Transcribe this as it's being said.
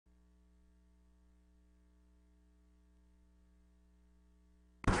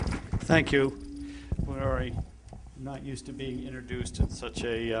Thank you. We're not used to being introduced in such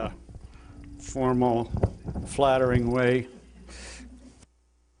a formal, flattering way.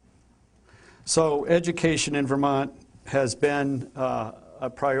 So education in Vermont has been a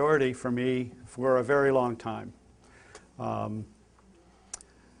priority for me for a very long time.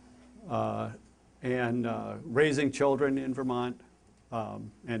 Raising children in Vermont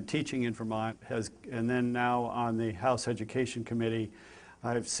and teaching in Vermont and then now on the House Education Committee,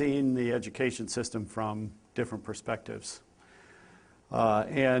 I've seen the education system from different perspectives.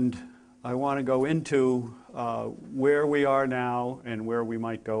 And I want to go into where we are now and where we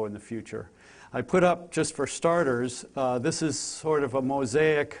might go in the future. I put up, just for starters, this is sort of a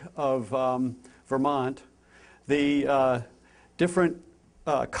mosaic of Vermont. The different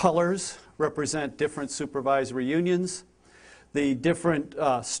colors represent different supervisory unions. The different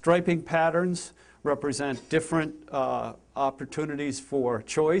striping patterns represent different opportunities for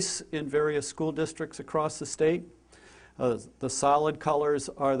choice in various school districts across the state. The solid colors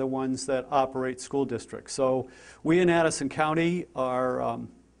are the ones that operate school districts. So we in Addison County are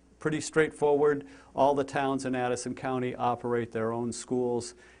pretty straightforward. All the towns in Addison County operate their own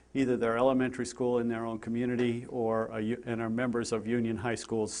schools, either their elementary school in their own community or and are members of Union High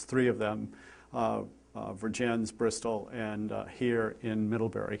Schools, 3 of them, Virgins, Bristol, and here in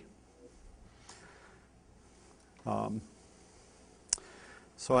Middlebury.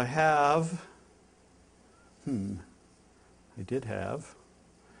 So I have, I did have,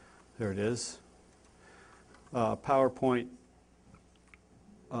 there it is, PowerPoint.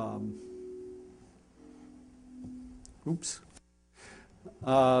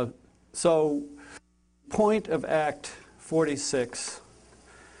 So point of Act 46,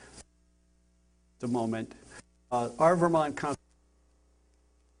 the moment, our Vermont Constitution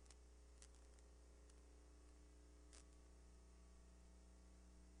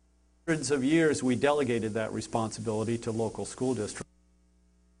hundreds of years we delegated that responsibility to local school districts.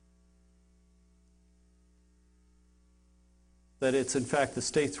 That it's in fact the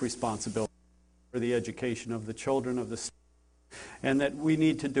state's responsibility for the education of the children of the state, and that we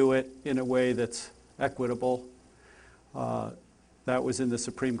need to do it in a way that's equitable. That was in the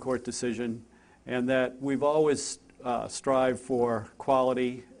Supreme Court decision, and that we've always strived for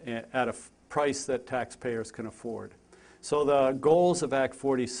quality at a price that taxpayers can afford. So the goals of Act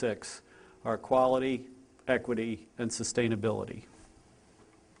 46 are quality, equity, and sustainability.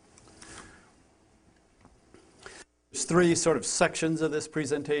 There's 3 sort of sections of this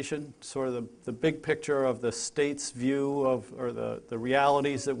presentation, sort of the big picture of the state's view of, or the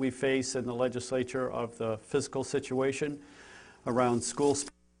realities that we face in the legislature of the fiscal situation around school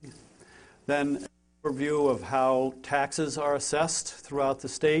spending. Then a review of how taxes are assessed throughout the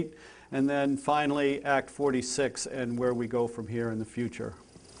state. And then finally, Act 46 and where we go from here in the future.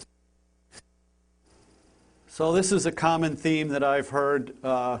 So this is a common theme that I've heard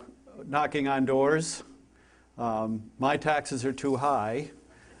knocking on doors. My taxes are too high.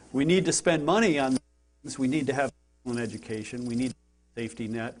 We need to spend money on things. We need to have an education. We need a safety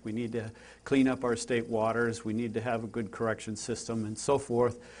net. We need to clean up our state waters. We need to have a good correction system and so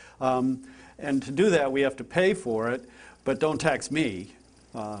forth. And to do that, we have to pay for it, but don't tax me.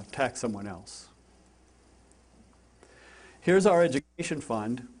 Tax someone else. Here's our education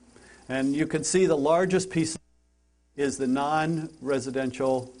fund, and you can see the largest piece is the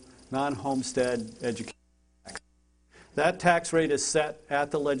non-residential, non-homestead education tax. That tax rate is set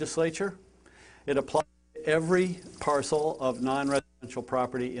at the legislature. It applies to every parcel of non-residential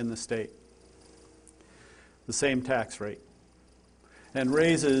property in the state. The same tax rate. And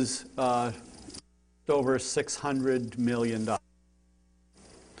raises over $600 million.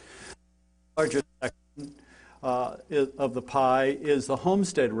 Largest section of the pie is the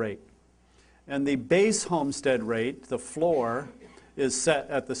homestead rate. And the base homestead rate, the floor, is set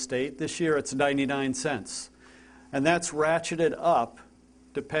at the state. This year it's 99 cents. And that's ratcheted up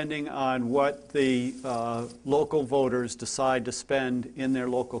depending on what the local voters decide to spend in their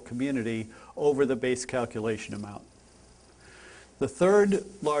local community over the base calculation amount. The third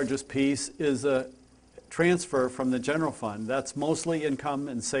largest piece is a transfer from the general fund. That's mostly income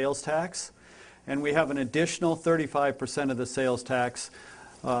and sales tax. And we have an additional 35% of the sales tax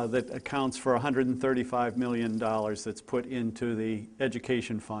that accounts for $135 million that's put into the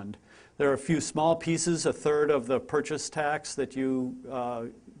education fund. There are a few small pieces, a third of the purchase tax that you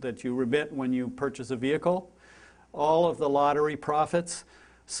remit when you purchase a vehicle, all of the lottery profits,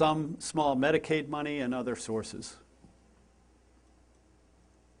 some small Medicaid money, and other sources.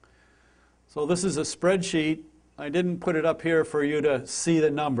 So this is a spreadsheet. I didn't put it up here for you to see the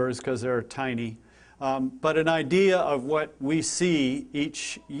numbers because they're tiny. but an idea of what we see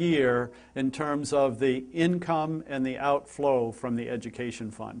each year in terms of the income and the outflow from the education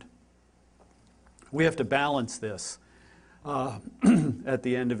fund. We have to balance this at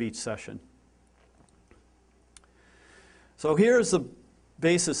the end of each session. So here's the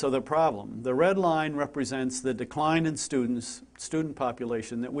basis of the problem. The red line represents the decline in student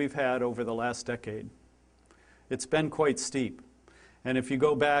population that we've had over the last decade. It's been quite steep. And if you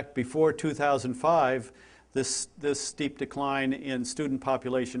go back before 2005, this steep decline in student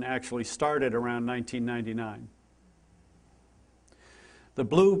population actually started around 1999.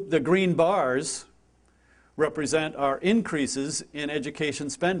 The green bars represent our increases in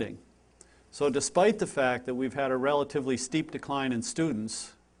education spending. So despite the fact that we've had a relatively steep decline in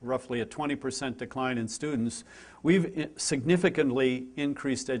students, roughly a 20% decline in students, we've significantly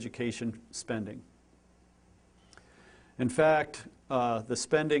increased education spending. In fact, the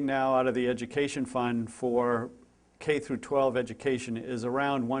spending now out of the education fund for K through 12 education is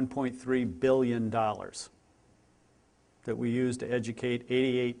around $1.3 billion that we use to educate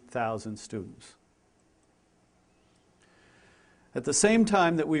 88,000 students. At the same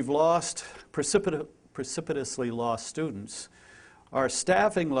time that we've lost, precipitously lost students, our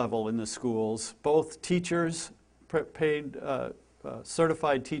staffing level in the schools, both teachers, paid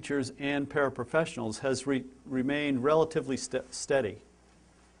certified teachers and paraprofessionals, has remained relatively steady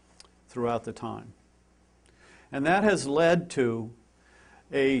throughout the time. And that has led to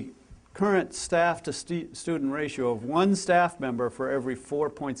a current staff to student ratio of 1 staff member for every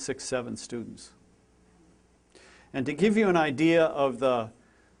 4.67 students. And to give you an idea of the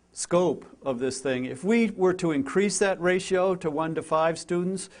scope of this thing, if we were to increase that ratio to 1 to 5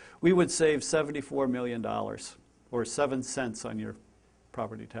 students, we would save $74 million, or 7 cents on your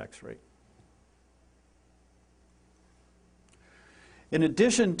property tax rate. In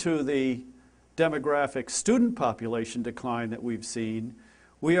addition to the demographic student population decline that we've seen,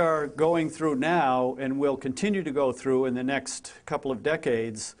 we are going through now, and will continue to go through in the next couple of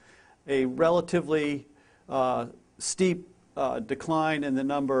decades, a relatively steep decline in the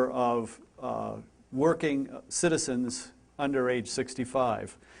number of working citizens under age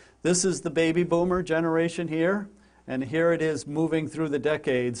 65. This is the baby boomer generation here, and here it is moving through the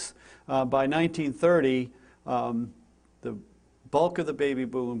decades. By 1930, the bulk of the baby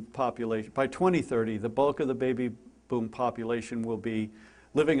boom population, by 2030, the bulk of the baby boom population will be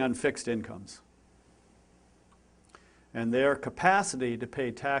living on fixed incomes. And their capacity to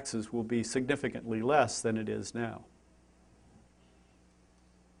pay taxes will be significantly less than it is now.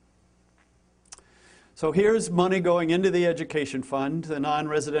 So here's money going into the education fund, the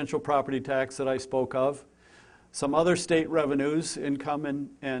non-residential property tax that I spoke of, some other state revenues, income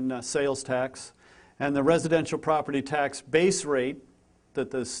and sales tax, and the residential property tax base rate that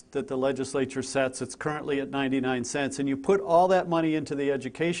the legislature sets. It's currently at 99 cents. And you put all that money into the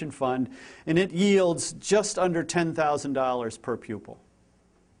education fund, and it yields just under $10,000 per pupil.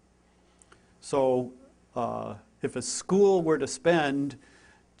 So if a school were to spend,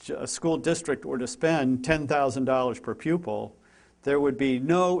 a school district were to spend $10,000 per pupil, there would be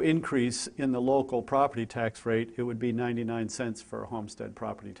no increase in the local property tax rate. It would be 99 cents for a homestead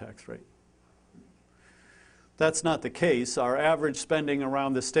property tax rate. That's not the case. Our average spending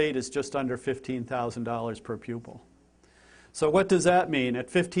around the state is just under $15,000 per pupil. So what does that mean? At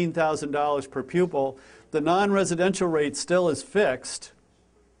 $15,000 per pupil, the non-residential rate still is fixed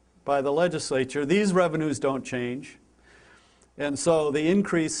by the legislature. These revenues don't change. And so the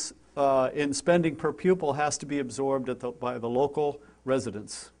increase in spending per pupil has to be absorbed by the local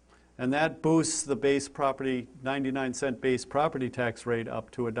residents. And that boosts the base property, 99-cent base property tax rate up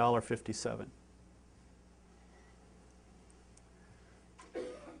to $1.57.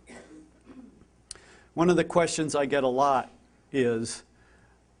 One of the questions I get a lot is,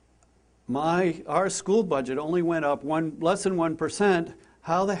 our school budget only went up less than 1%.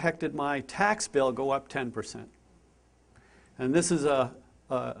 How the heck did my tax bill go up 10%? And this is an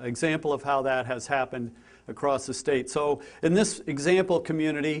example of how that has happened across the state. So in this example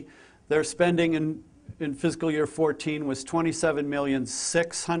community, their spending in fiscal year 14 was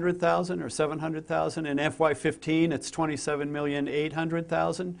 $27,600,000 or $700,000. In FY15, it's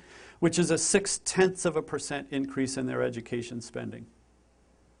 $27,800,000, which is a 0.6% increase in their education spending.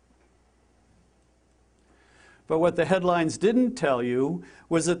 But what the headlines didn't tell you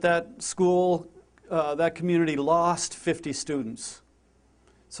was that school, that community lost 50 students.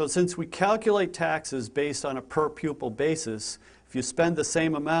 So since we calculate taxes based on a per pupil basis, if you spend the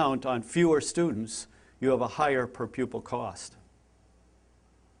same amount on fewer students, you have a higher per pupil cost.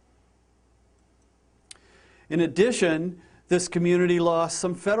 In addition, this community lost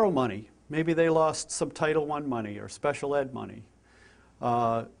some federal money Maybe they lost some Title I money or special ed money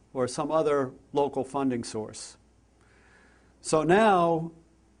or some other local funding source. So now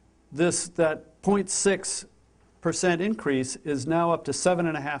that 0.6% increase is now up to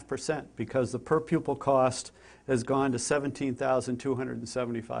 7.5% because the per pupil cost has gone to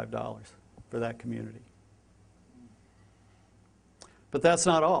 $17,275 for that community. But that's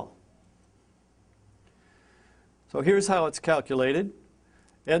not all. So here's how it's calculated.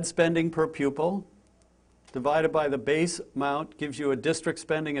 Ed spending per pupil divided by the base amount gives you a district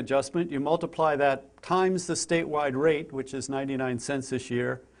spending adjustment. You multiply that times the statewide rate, which is 99 cents this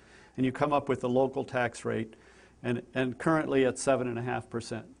year, and you come up with the local tax rate, and currently at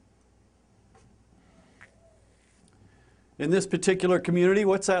 7.5%. In this particular community,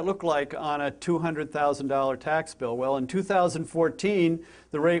 what's that look like on a $200,000 tax bill? Well, in 2014,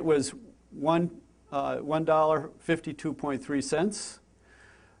 the rate was $1.52.3.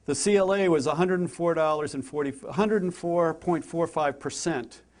 The CLA was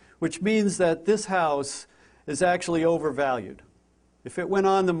 $104.45%, which means that this house is actually overvalued. If it went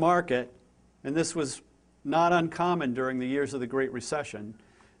on the market, and this was not uncommon during the years of the Great Recession,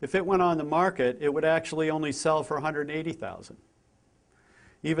 if it went on the market, it would actually only sell for $180,000,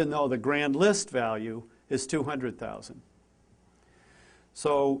 even though the grand list value is $200,000.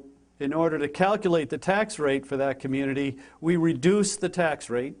 So in order to calculate the tax rate for that community, we reduce the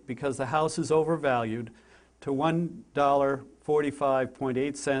tax rate because the house is overvalued to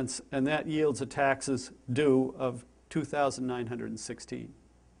 $1.45.8, and that yields a taxes due of $2,916.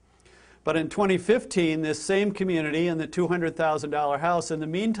 But in 2015, this same community and the $200,000 house, in the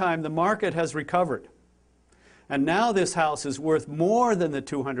meantime, the market has recovered. And now this house is worth more than the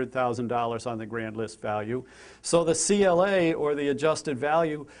 $200,000 on the grand list value. So the CLA, or the adjusted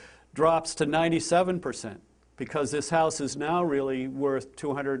value, drops to 97% because this house is now really worth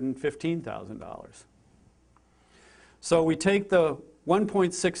 $215,000. So we take the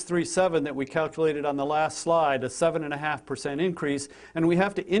 1.637 that we calculated on the last slide, a 7.5% increase, and we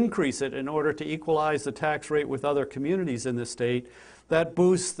have to increase it in order to equalize the tax rate with other communities in the state. That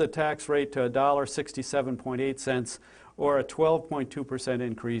boosts the tax rate to $1.67.8, or a 12.2%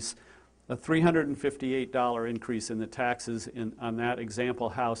 increase, a $358 increase in the taxes on that example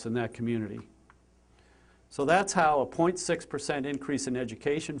house in that community. So that's how a 0.6% increase in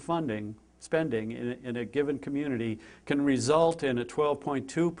education spending in a given community can result in a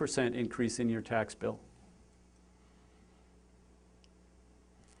 12.2% increase in your tax bill.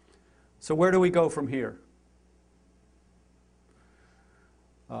 So where do we go from here?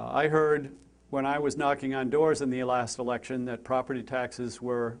 I heard when I was knocking on doors in the last election that property taxes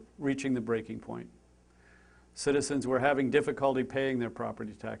were reaching the breaking point. Citizens were having difficulty paying their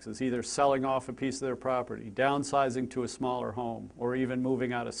property taxes, either selling off a piece of their property, downsizing to a smaller home, or even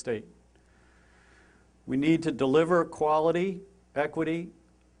moving out of state. We need to deliver quality, equity,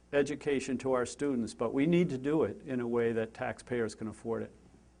 education to our students, but we need to do it in a way that taxpayers can afford it.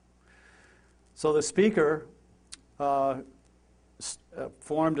 So the Speaker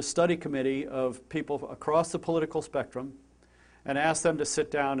formed a study committee of people across the political spectrum and asked them to sit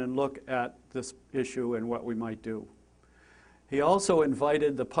down and look at this issue and what we might do. He also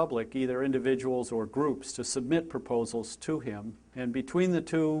invited the public, either individuals or groups, to submit proposals to him, and between the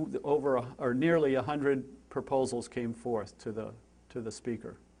two, nearly 100 proposals came forth to the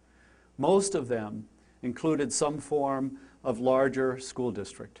Speaker. Most of them included some form of larger school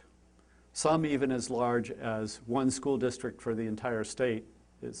district, some even as large as one school district for the entire state,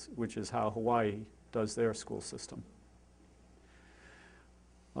 which is how Hawaii does their school system.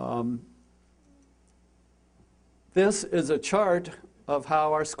 This is a chart of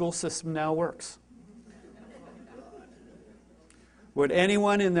how our school system now works. Would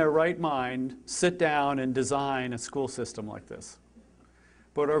anyone in their right mind sit down and design a school system like this?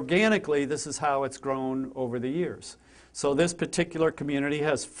 But organically, this is how it's grown over the years. So this particular community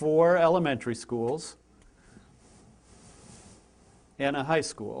has 4 elementary schools and a high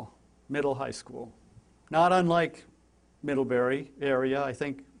school, middle high school. Not unlike Middlebury area. I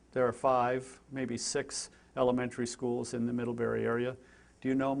think there are 5, maybe 6 elementary schools in the Middlebury area. Do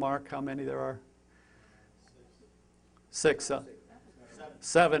you know, Mark, how many there are? 6.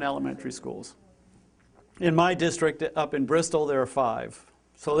 7 elementary schools. In my district up in Bristol, there are 5.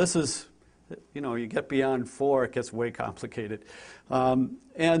 So this is, you get beyond 4, it gets way complicated.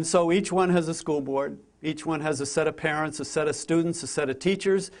 And so each one has a school board. Each one has a set of parents, a set of students, a set of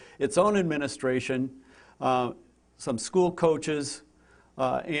teachers, its own administration, some school coaches,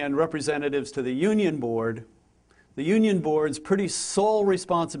 and representatives to the union board. The union board's pretty sole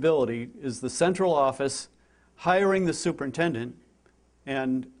responsibility is the central office, hiring the superintendent,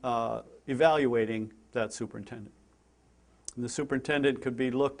 and evaluating that superintendent. And the superintendent could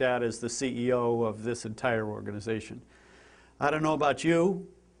be looked at as the CEO of this entire organization. I don't know about you,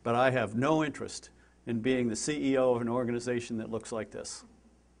 but I have no interest in being the CEO of an organization that looks like this.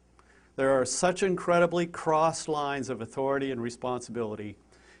 There are such incredibly crossed lines of authority and responsibility.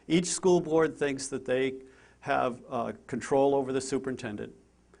 Each school board thinks that they have control over the superintendent.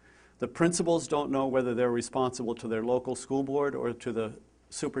 The principals don't know whether they're responsible to their local school board or to the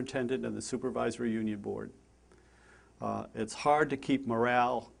superintendent and the supervisory union board. It's hard to keep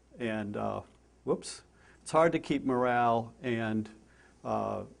morale and it's hard to keep morale and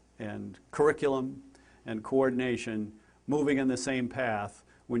curriculum and coordination moving in the same path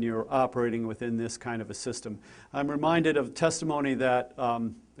when you're operating within this kind of a system. I'm reminded of testimony that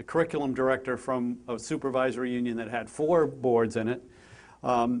the curriculum director from a supervisory union that had 4 boards in it,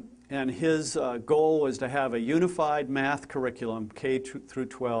 and his goal was to have a unified math curriculum K through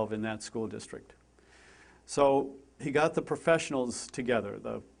 12 in that school district. So he got the professionals together,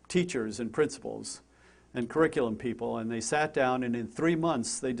 the teachers and principals and curriculum people, and they sat down, and in 3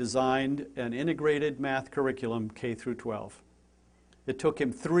 months they designed an integrated math curriculum K through 12. It took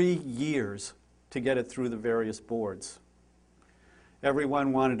him 3 years to get it through the various boards.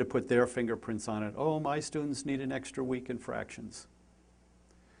 Everyone wanted to put their fingerprints on it. Oh, my students need an extra week in fractions.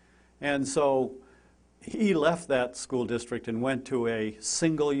 And so he left that school district and went to a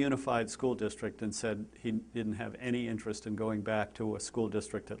single unified school district and said he didn't have any interest in going back to a school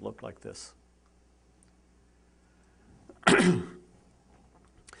district that looked like this.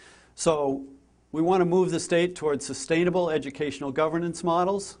 So we want to move the state towards sustainable educational governance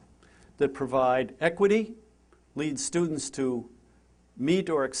models that provide equity, lead students to meet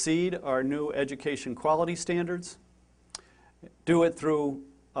or exceed our new education quality standards, do it through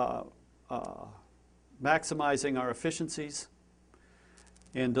maximizing our efficiencies,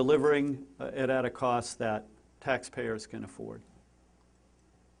 and delivering it at a cost that taxpayers can afford.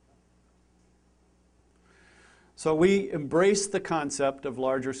 So we embraced the concept of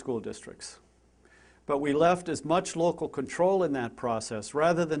larger school districts, but we left as much local control in that process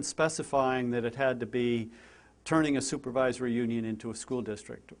rather than specifying that it had to be turning a supervisory union into a school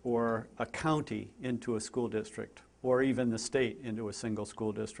district or a county into a school district or even the state into a single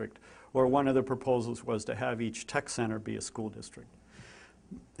school district, or one of the proposals was to have each tech center be a school district.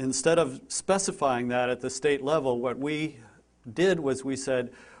 Instead of specifying that at the state level, what we did was we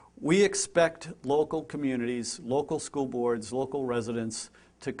said, we expect local communities, local school boards, local residents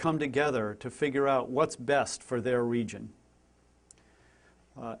to come together to figure out what's best for their region.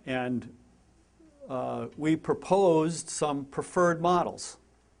 We proposed some preferred models.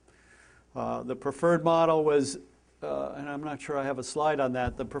 The preferred model was, and I'm not sure I have a slide on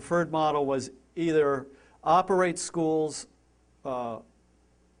that, the preferred model was either operate schools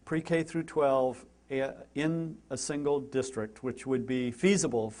pre-K through 12 in a single district, which would be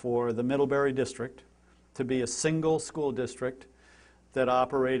feasible for the Middlebury district to be a single school district that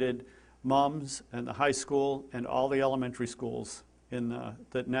operated MUMS and the high school and all the elementary schools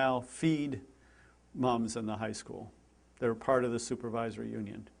that now feed MUMS and the high school. They're part of the supervisory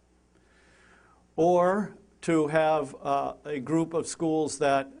union. Or to have a group of schools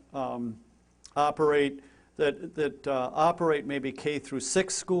that operate maybe K through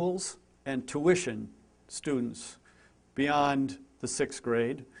 6 schools and tuition students beyond the 6th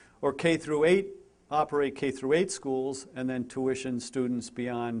grade, or K through 8, operate K through 8 schools and then tuition students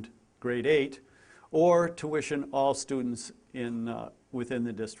beyond grade 8, or tuition all students within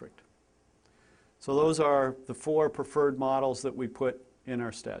the district. So those are the 4 preferred models that we put in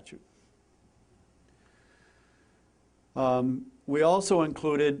our statute. We also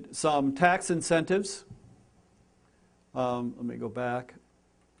included some tax incentives. Let me go back.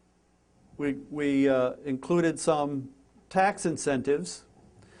 We included some tax incentives.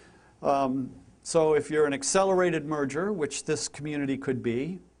 So if you're an accelerated merger, which this community could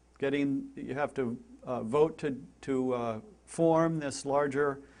be, you have to vote to form this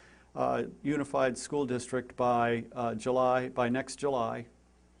larger unified school district by next July,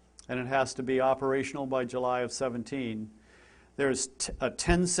 and it has to be operational by July of 17. There's a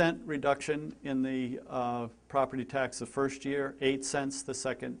 10-cent reduction in the property tax the first year, 8 cents the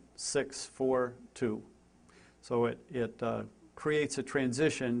second, 6, 4, 2. So it creates a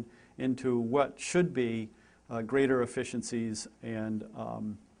transition into what should be greater efficiencies and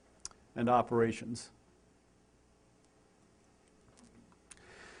operations.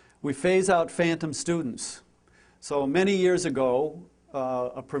 We phase out phantom students. So many years ago,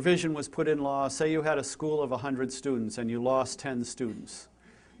 a provision was put in law. Say you had a school of 100 students and you lost 10 students.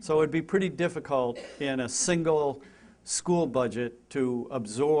 So it'd be pretty difficult in a single school budget to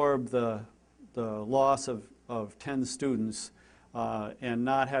absorb the loss of 10 students and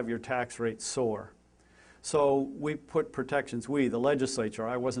not have your tax rate soar. So we put protections, the legislature,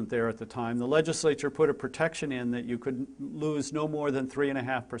 I wasn't there at the time, the legislature put a protection in that you could lose no more than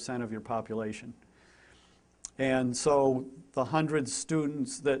 3.5% of your population. And so the 100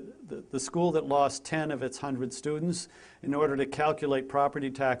 students, the school that lost 10 of its 100 students, in order to calculate property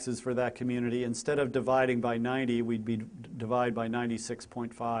taxes for that community, instead of dividing by 90, we'd be divide by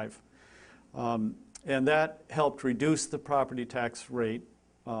 96.5. And that helped reduce the property tax rate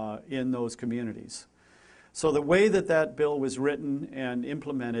in those communities. So the way that that bill was written and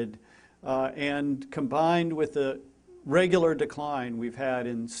implemented, and combined with the regular decline we've had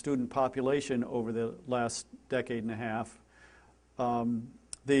in student population over the last decade and a half,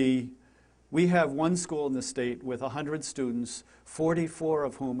 we have one school in the state with 100 students, 44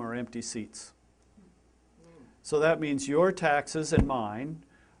 of whom are empty seats. So that means your taxes and mine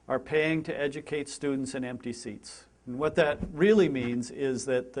are paying to educate students in empty seats. And what that really means is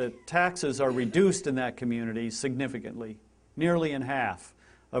that the taxes are reduced in that community significantly, nearly in half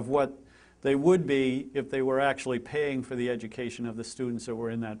of what they would be if they were actually paying for the education of the students that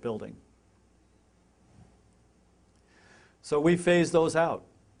were in that building. So we phased those out,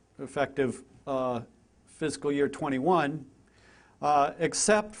 effective fiscal year 21,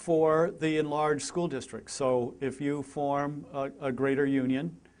 except for the enlarged school districts. So if you form a greater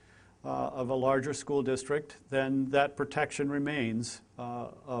union of a larger school district, then that protection remains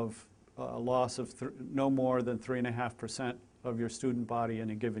of a loss of no more than 3.5% of your student body in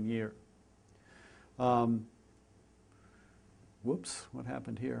a given year. Whoops, what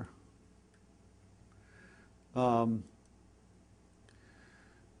happened here?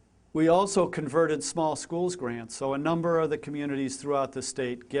 We also converted small schools grants. So a number of the communities throughout the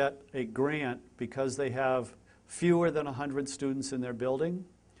state get a grant because they have fewer than 100 students in their building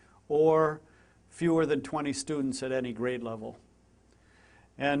or fewer than 20 students at any grade level.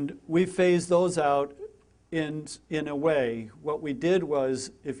 And we phased those out in a way. What we did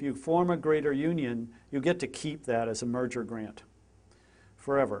was, if you form a greater union, you get to keep that as a merger grant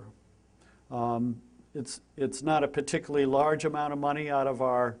forever. It's not a particularly large amount of money out of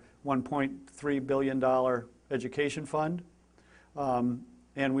our $1.3 billion education fund.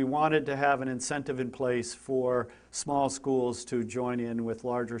 And we wanted to have an incentive in place for small schools to join in with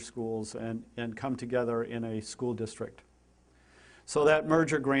larger schools and come together in a school district. So that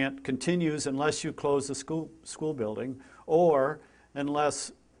merger grant continues unless you close the school building, or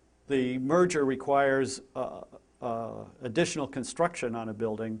unless the merger requires additional construction on a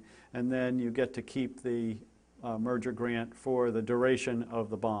building, and then you get to keep the merger grant for the duration of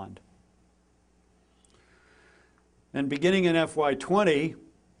the bond. And beginning in FY20,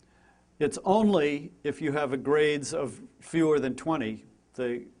 it's only if you have a grades of fewer than 20,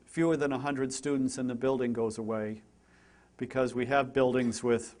 the fewer than 100 students in the building goes away, because we have buildings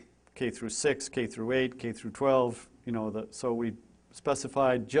with K through 6, K through 8, K through 12, so we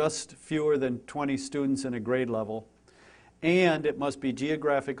specified just fewer than 20 students in a grade level, and it must be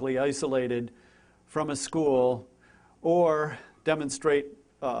geographically isolated from a school or demonstrate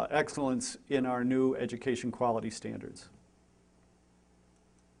excellence in our new education quality standards.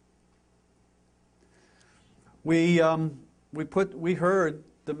 We got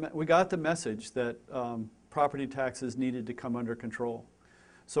the message that property taxes needed to come under control.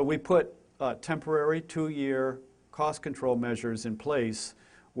 So we put temporary 2-year cost control measures in place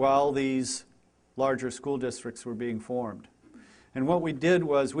while these larger school districts were being formed. And what we did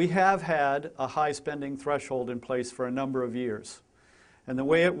was, we have had a high spending threshold in place for a number of years. And the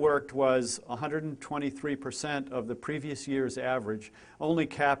way it worked was 123% of the previous year's average only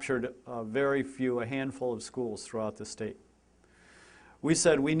captured a handful of schools throughout the state. We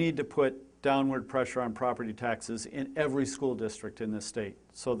said we need to put downward pressure on property taxes in every school district in the state.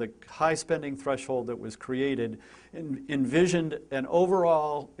 So the high spending threshold that was created envisioned an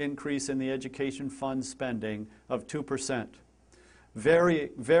overall increase in the education fund spending of 2%,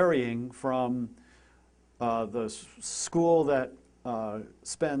 varying from the school that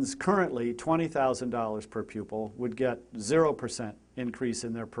spends currently $20,000 per pupil would get 0% increase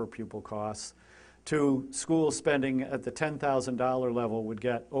in their per pupil costs, to schools spending at the $10,000 level would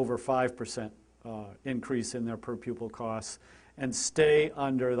get over 5% increase in their per pupil costs and stay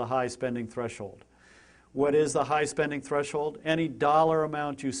under the high spending threshold. What is the high spending threshold? Any dollar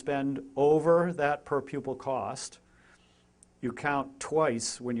amount you spend over that per pupil cost, you count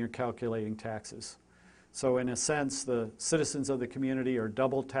twice when you're calculating taxes. So in a sense, the citizens of the community are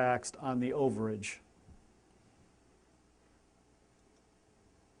double taxed on the overage.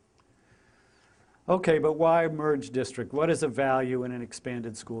 Okay, but why merge district? What is the value in an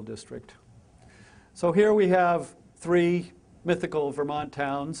expanded school district? So here we have 3 mythical Vermont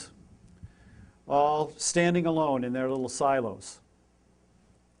towns, all standing alone in their little silos.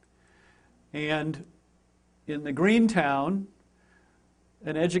 And in the green town,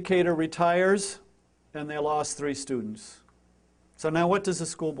 an educator retires and they lost 3 students. So now what does the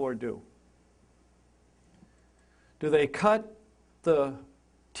school board do? Do they cut the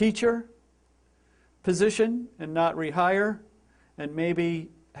teacher position and not rehire, and maybe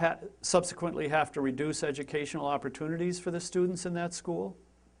subsequently have to reduce educational opportunities for the students in that school?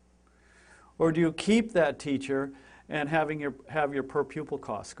 Or do you keep that teacher and have your per pupil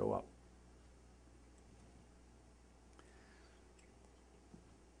costs go up?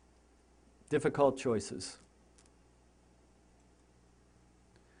 Difficult choices.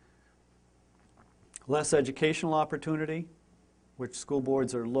 Less educational opportunity, which school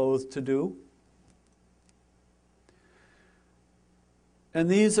boards are loath to do. And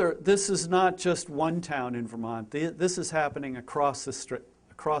this is not just one town in Vermont. This is happening across the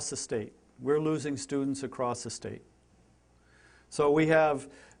state. We're losing students across the state. So we have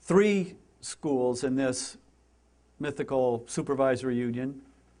 3 schools in this mythical supervisory union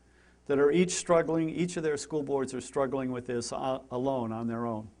that are each struggling. Each of their school boards are struggling with this alone on their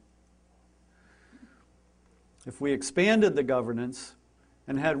own. If we expanded the governance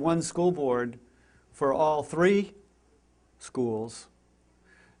and had one school board for all 3 schools,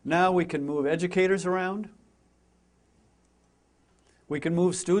 now we can move educators around. We can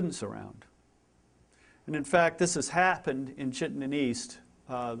move students around. And in fact, this has happened in Chittenden East.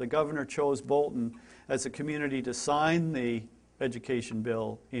 The governor chose Bolton as a community to sign the education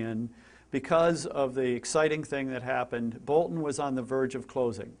bill in because of the exciting thing that happened. Bolton was on the verge of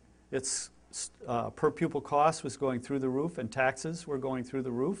closing. Its per pupil cost was going through the roof and taxes were going through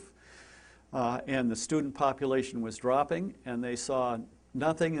the roof. And the student population was dropping, and they saw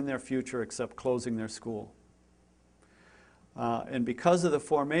nothing in their future except closing their school. And because of the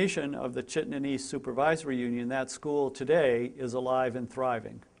formation of the Chittenden East Supervisory Union, that school today is alive and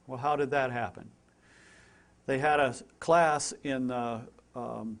thriving. Well, how did that happen? They had a class in the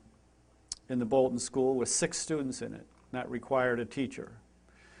Bolton school with 6 students in it. That required a teacher.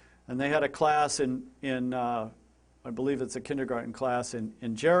 And they had a class in I believe it's a kindergarten class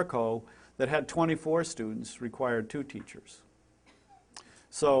in Jericho that had 24 students, required 2 teachers.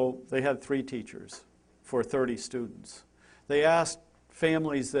 So they had 3 teachers for 30 students. They asked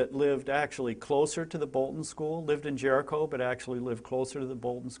families that lived actually closer to the Bolton school, lived in Jericho but actually lived closer to the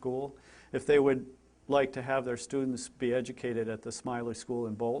Bolton school, if they would like to have their students be educated at the Smiley School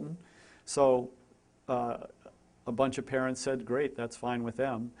in Bolton. So a bunch of parents said, great, that's fine with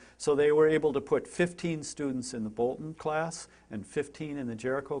them. So they were able to put 15 students in the Bolton class and 15 in the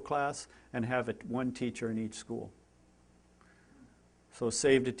Jericho class and have one teacher in each school. So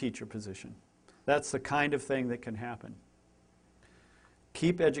saved a teacher position. That's the kind of thing that can happen.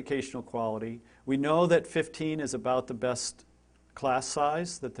 Keep educational quality. We know that 15 is about the best class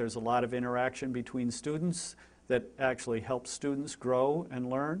size, that there's a lot of interaction between students that actually helps students grow and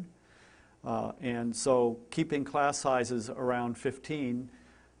learn. And so keeping class sizes around 15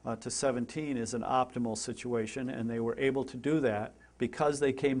 to 17 is an optimal situation, and they were able to do that because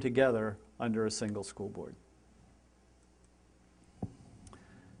they came together under a single school board.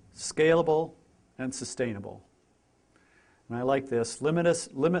 Scalable and sustainable. And I like this,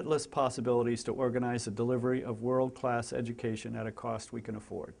 limitless possibilities to organize the delivery of world-class education at a cost we can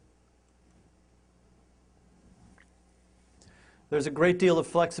afford. There's a great deal of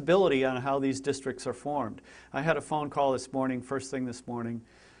flexibility on how these districts are formed. I had a phone call this morning, first thing this morning,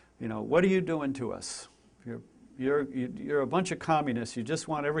 what are you doing to us? You're a bunch of communists. You just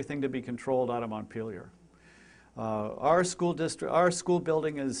want everything to be controlled out of Montpelier. Our school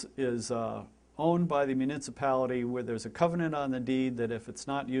building is owned by the municipality, where there's a covenant on the deed that if it's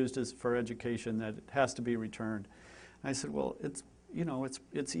not used for education, that it has to be returned. And I said, well,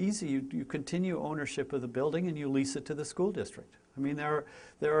 it's easy. You continue ownership of the building and you lease it to the school district. I mean,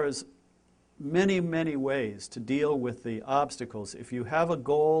 there is many, many ways to deal with the obstacles. If you have a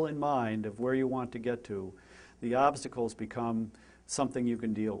goal in mind of where you want to get to, the obstacles become something you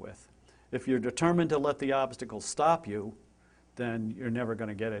can deal with. If you're determined to let the obstacles stop you, then you're never going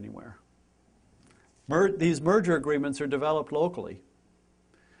to get anywhere. These merger agreements are developed locally.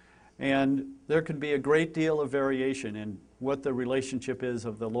 And there can be a great deal of variation in what the relationship is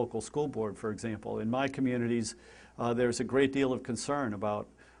of the local school board, for example. In my communities, there's a great deal of concern about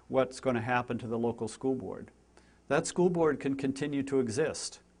what's going to happen to the local school board. That school board can continue to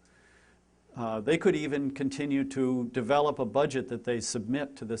exist. They could even continue to develop a budget that they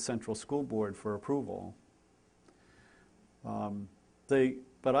submit to the Central School Board for approval.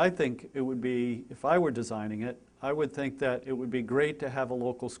 But I think it would be, if I were designing it, I would think that it would be great to have a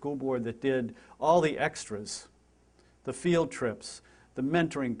local school board that did all the extras, the field trips, the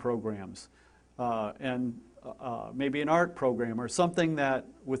mentoring programs, and maybe an art program or something that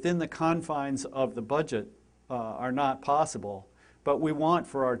within the confines of the budget are not possible, but we want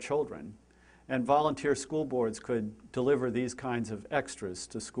for our children. And volunteer school boards could deliver these kinds of extras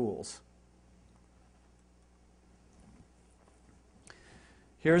to schools.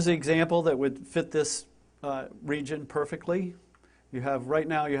 Here's an example that would fit this region perfectly. Right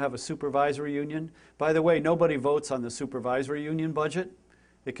now you have a supervisory union. By the way, nobody votes on the supervisory union budget.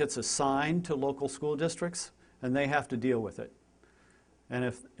 It gets assigned to local school districts, and they have to deal with it. And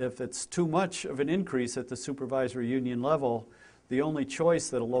if it's too much of an increase at the supervisory union level, the only choice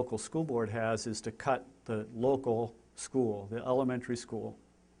that a local school board has is to cut the local school, the elementary school.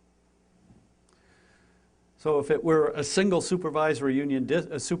 So if it were a single supervisory union,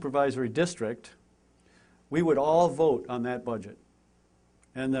 a supervisory district, we would all vote on that budget.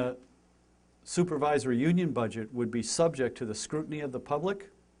 And the supervisory union budget would be subject to the scrutiny of the public,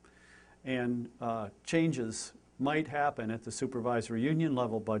 and changes might happen at the supervisory union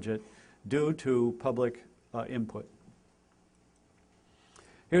level budget due to public input.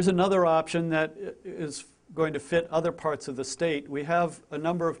 Here's another option that is going to fit other parts of the state. We have a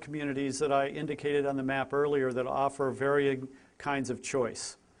number of communities that I indicated on the map earlier that offer varying kinds of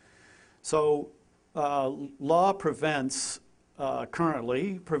choice. So law currently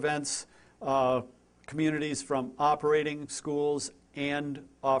prevents communities from operating schools and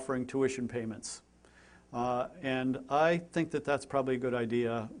offering tuition payments. And I think that that's probably a good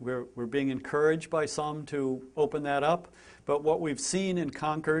idea. We're being encouraged by some to open that up, but what we've seen in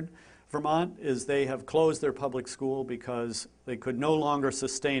Concord, Vermont, is they have closed their public school because they could no longer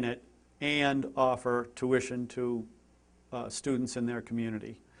sustain it and offer tuition to students in their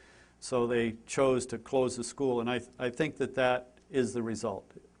community. So they chose to close the school, and I think that that is the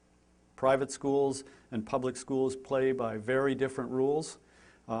result. Private schools and public schools play by very different rules.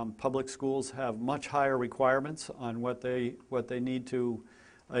 Public schools have much higher requirements on what they need to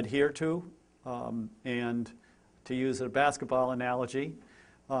adhere to. And to use a basketball analogy,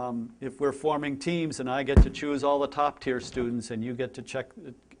 if we're forming teams and I get to choose all the top tier students and you get to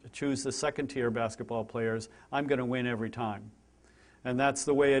choose the second tier basketball players, I'm going to win every time. And that's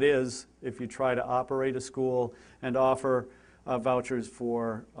the way it is if you try to operate a school and offer vouchers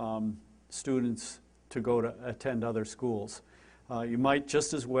for students to go to attend other schools. You might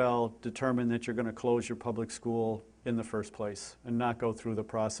just as well determine that you're going to close your public school in the first place and not go through the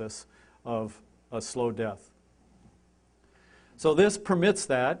process of a slow death. So this permits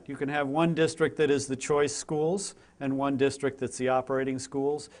that. You can have one district that is the choice schools and one district that's the operating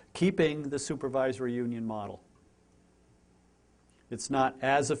schools, keeping the supervisory union model. It's not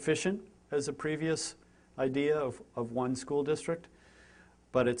as efficient as the previous idea of one school district,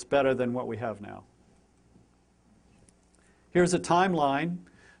 but it's better than what we have now. Here's a timeline.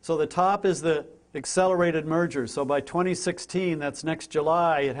 So the top is the accelerated merger. So by 2016, that's next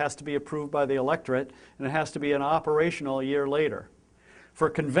July, it has to be approved by the electorate, and it has to be operational a year later. For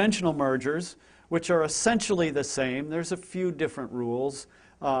conventional mergers, which are essentially the same, there's a few different rules.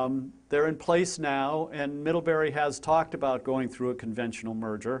 They're in place now, and Middlebury has talked about going through a conventional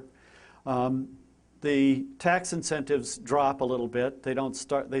merger. The tax incentives drop a little bit.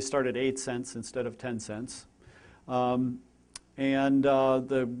 They start at 8 cents instead of 10 cents. And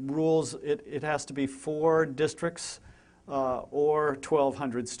the rules, it has to be 4 districts or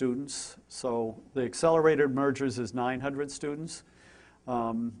 1,200 students. So the accelerated mergers is 900 students.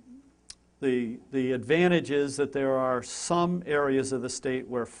 The advantage is that there are some areas of the state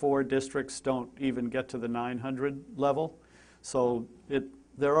where 4 districts don't even get to the 900 level. So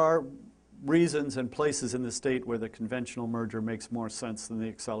there are reasons and places in the state where the conventional merger makes more sense than the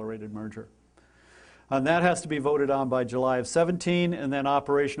accelerated merger. And that has to be voted on by July of 17 and then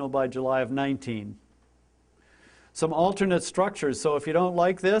operational by July of 19. Some alternate structures. So if you don't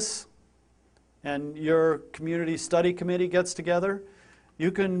like this and your community study committee gets together, you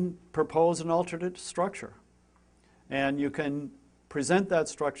can propose an alternate structure. And you can present that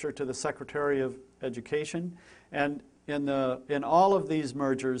structure to the Secretary of Education. And in all of these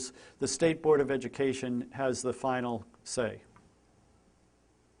mergers, the State Board of Education has the final say.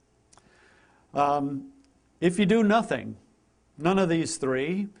 If you do nothing, none of these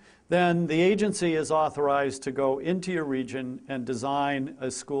 3, then the agency is authorized to go into your region and design a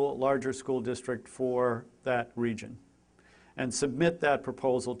larger school district for that region. and submit that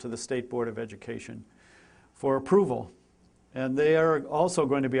proposal to the State Board of Education for approval. And they are also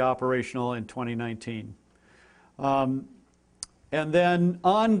going to be operational in 2019. And then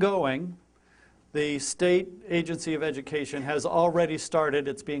ongoing, the State Agency of Education has already started.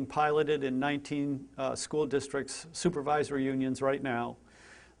 It's being piloted in 19 school districts, supervisory unions right now.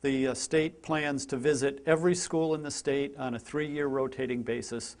 The state plans to visit every school in the state on a 3-year rotating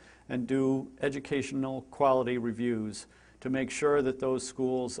basis and do educational quality reviews to make sure that those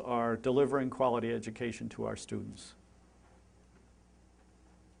schools are delivering quality education to our students.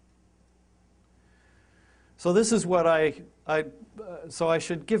 So this is what so I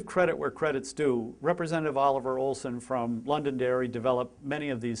should give credit where credit's due. Representative Oliver Olson from Londonderry developed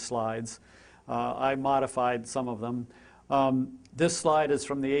many of these slides. I modified some of them. This slide is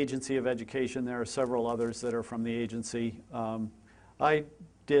from the Agency of Education. There are several others that are from the agency. I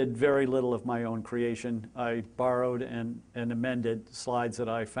did very little of my own creation. I borrowed and amended slides that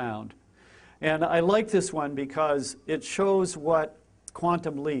I found. And I like this one because it shows what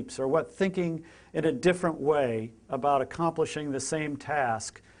quantum leaps, or what thinking in a different way about accomplishing the same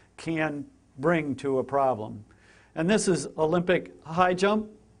task can bring to a problem. And this is Olympic high jump,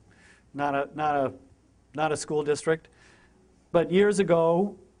 not a school district. But years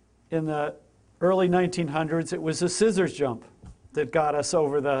ago, in the early 1900s, it was a scissors jump that got us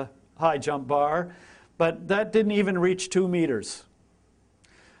over the high jump bar, but that didn't even reach 2 meters.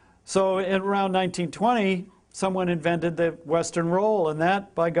 So in around 1920, someone invented the Western roll, and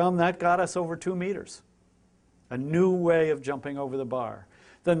that, by gum, that got us over 2 meters. A new way of jumping over the bar.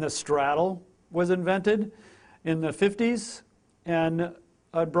 Then the straddle was invented in the 50s, and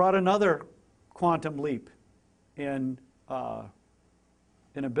it brought another quantum leap in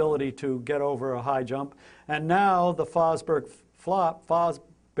ability to get over a high jump. And now the Fosbury flop,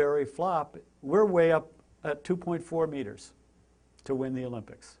 we're way up at 2.4 meters to win the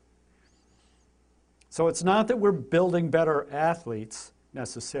Olympics. So it's not that we're building better athletes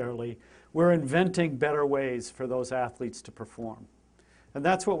necessarily, we're inventing better ways for those athletes to perform. And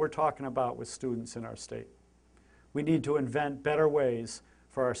that's what we're talking about with students in our state. We need to invent better ways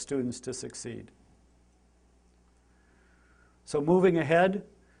for our students to succeed. So moving ahead,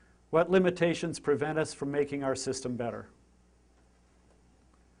 what limitations prevent us from making our system better?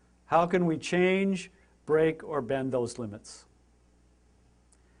 How can we change, break, or bend those limits?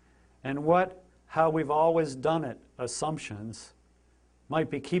 And what how we've always done it assumptions might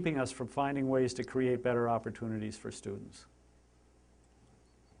be keeping us from finding ways to create better opportunities for students.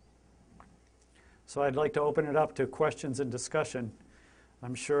 So I'd like to open it up to questions and discussion.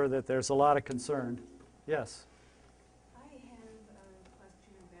 I'm sure that there's a lot of concern. Yes? I have a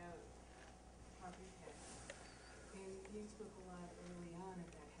question about property taxes. And you spoke a lot early on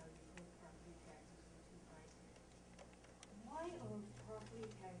about how you put property taxes into pricing. Why are property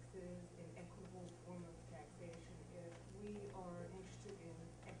taxes an equitable form of taxation if we are interested in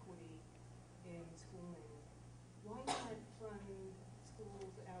equity in schooling? Why not fund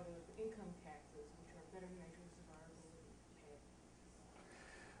schools out of income taxes, which are better measures of our ability to pay?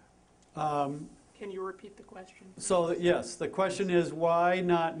 Can you repeat the question? So yes, the question is why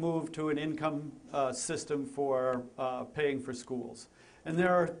not move to an income system for paying for schools? And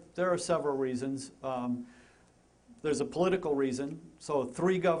there are several reasons. There's a political reason. So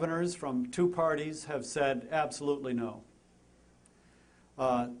 3 governors from 2 parties have said absolutely no.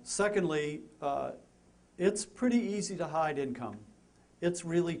 Secondly, it's pretty easy to hide income. It's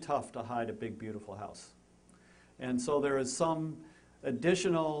really tough to hide a big, beautiful house. And so there is some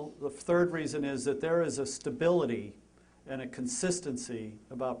additional, the third reason is that there is a stability and a consistency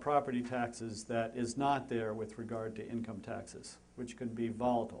about property taxes that is not there with regard to income taxes, which can be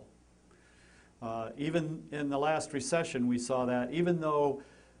volatile. Even in the last recession, we saw that even though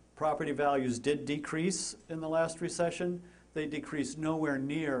property values did decrease in the last recession, they decreased nowhere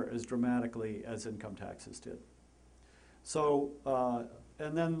near as dramatically as income taxes did. So,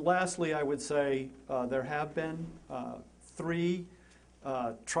 and then lastly, I would say there have been 3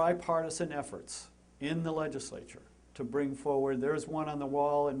 tripartisan efforts in the legislature to bring forward. There's one on the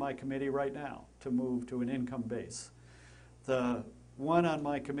wall in my committee right now to move to an income base. The one on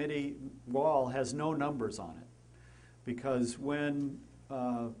my committee wall has no numbers on it because when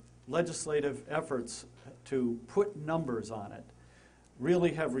legislative efforts to put numbers on it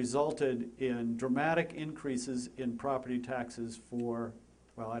really have resulted in dramatic increases in property taxes for,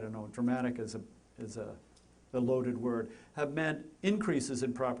 well, I don't know, dramatic is a loaded word, have meant increases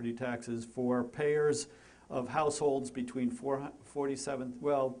in property taxes for payers of households between between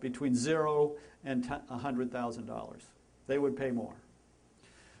 $0 and $100,000. They would pay more.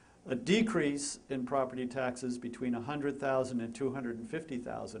 a decrease in property taxes between 100,000 and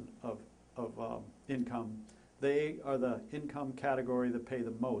 250,000 of income. They are the income category that pay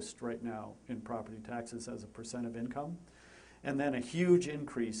the most right now in property taxes as a percent of income. And then a huge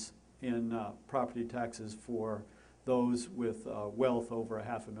increase in property taxes for those with wealth over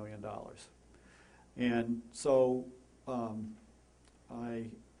 $500,000. And so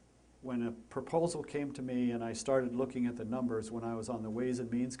when a proposal came to me and I started looking at the numbers when I was on the Ways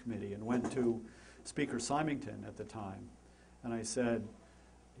and Means Committee and went to Speaker Symington at the time, and I said,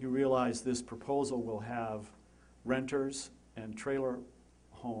 you realize this proposal will have renters and trailer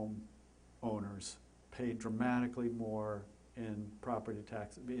home owners pay dramatically more in property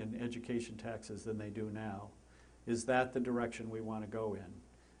tax, in education taxes than they do now. Is that the direction we want to go in?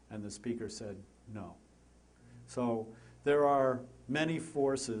 And the speaker said, no. So there are many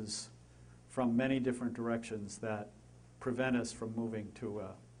forces from many different directions that prevent us from moving to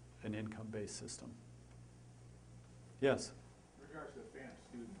an income-based system. Yes? In regards to phantom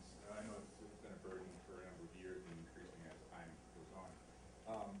students, I know it's been a burden for a number of years and increasing as time goes on.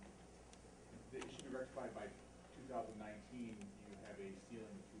 It should be rectified by 2019. You have a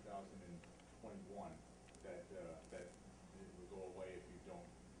ceiling of 2021 that it will go away if you don't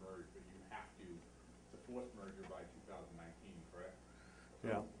merge, but you have to, it's a forced merger by 2019, correct?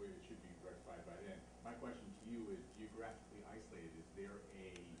 So Yeah. it should be rectified by then. My question to you is, geographically isolated, has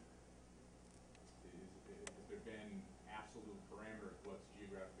there been absolute parameters what's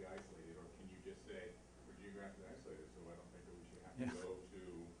geographically isolated, or can you just say we're geographically isolated, so I don't think that we should have to go to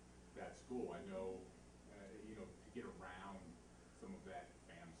that school? I know, to get around some of that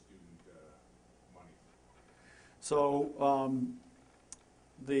FAM student money. So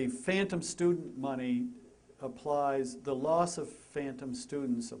the phantom student money applies, the loss of phantom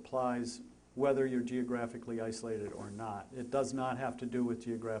students applies whether you're geographically isolated or not. It does not have to do with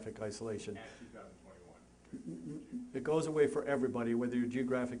geographic isolation. At 2021. It goes away for everybody, whether you're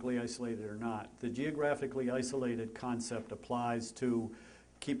geographically isolated or not. The geographically isolated concept applies to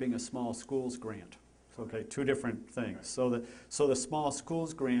keeping a small schools grant. Okay, two different things. So the small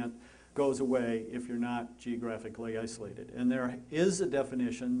schools grant goes away if you're not geographically isolated. And there is a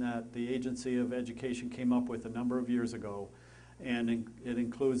definition that the Agency of Education came up with a number of years ago, and it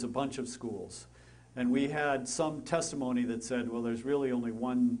includes a bunch of schools. And we had some testimony that said, well, there's really only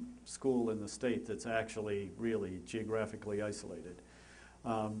one school in the state that's actually really geographically isolated.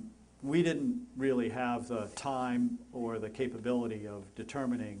 We didn't really have the time or the capability of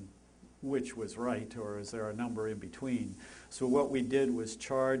determining which was right, or is there a number in between. So what we did was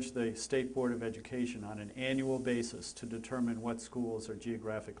charge the State Board of Education on an annual basis to determine what schools are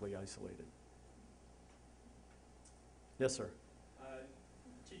geographically isolated. Yes, sir.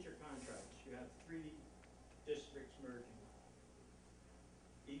 Teacher contracts, you have 3 districts merging.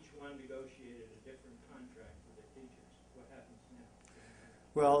 Each one negotiated a different contract with the teachers. What happens now?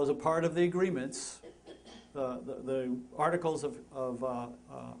 Well, as a part of the agreements, the articles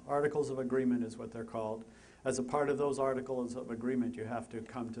of agreement is what they're called. As a part of those articles of agreement, you have to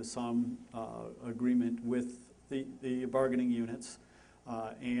come to some agreement with the bargaining units,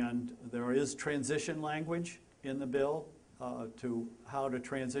 and there is transition language in the bill to how to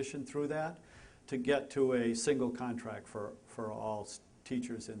transition through that to get to a single contract for all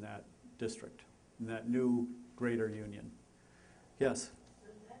teachers in that district, in that new greater union. Yes? So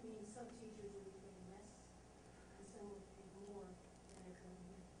that means some teachers will be paying less and some will pay more in the current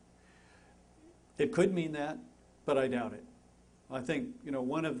year. It could mean that, but I doubt it. I think,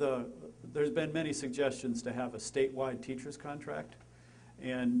 there's been many suggestions to have a statewide teachers contract,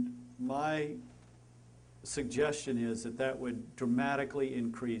 and my suggestion is that would dramatically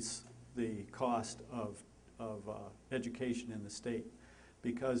increase the cost of education in the state,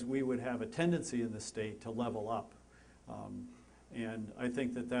 because we would have a tendency in the state to level up. And I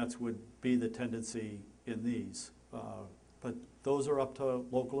think that would be the tendency in these. But those are up to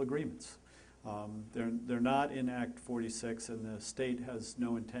local agreements. They're not in Act 46, and the state has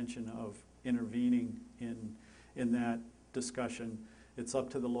no intention of intervening in that discussion. It's up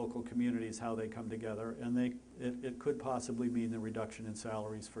to the local communities how they come together, and it could possibly mean the reduction in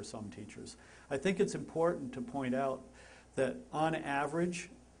salaries for some teachers. I think it's important to point out that on average,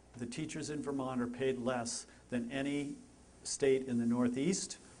 the teachers in Vermont are paid less than any state in the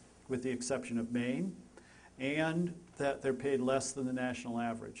Northeast, with the exception of Maine, and that they're paid less than the national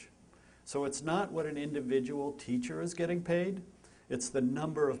average. So it's not what an individual teacher is getting paid, it's the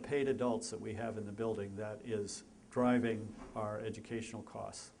number of paid adults that we have in the building that is driving our educational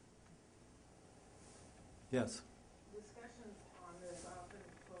costs. Yes? Discussions on this often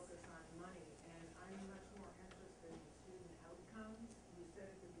focus on money, and I'm much more interested in student outcomes. You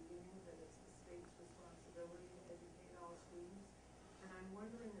said at the beginning I'm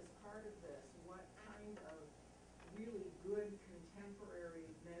wondering, as part of this, what kind of really good contemporary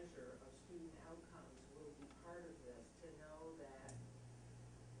measure of student outcomes will be part of this to know that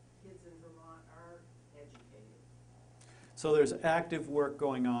kids in Vermont are educated? So there's active work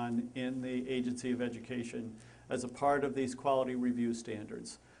going on in the Agency of Education as a part of these quality review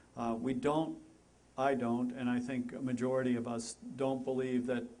standards. I don't, and I think a majority of us don't believe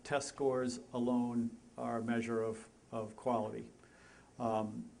that test scores alone are a measure of quality.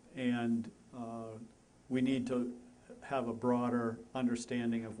 We need to have a broader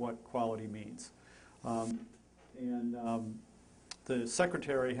understanding of what quality means. The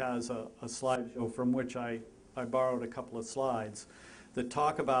secretary has a slideshow from which I borrowed a couple of slides that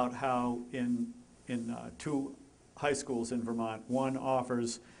talk about how in two high schools in Vermont, one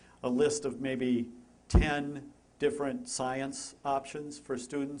offers a list of maybe 10 different science options for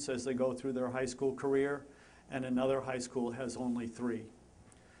students as they go through their high school career, and another high school has only 3.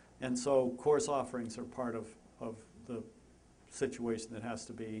 And so course offerings are part of the situation that has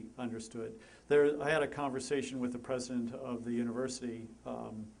to be understood. I had a conversation with the president of the university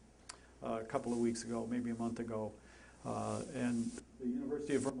a couple of weeks ago, maybe a month ago, and the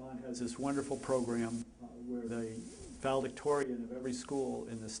University of Vermont has this wonderful program where the valedictorian of every school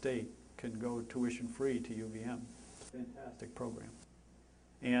in the state can go tuition-free to UVM. Fantastic program.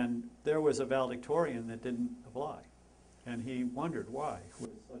 And there was a valedictorian that didn't apply, and he wondered why,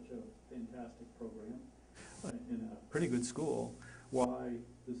 with such a fantastic program in a pretty good school, why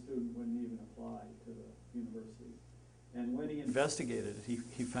the student wouldn't even apply to the university. And when he investigated it,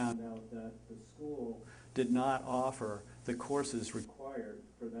 he found out that the school did not offer the courses required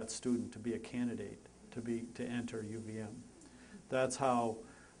for that student to be a candidate, to enter UVM. That's how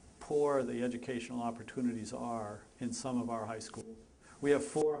poor the educational opportunities are in some of our high schools. We have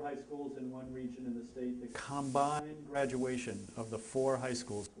 4 high schools in one region in the state. The combined graduation of the 4 high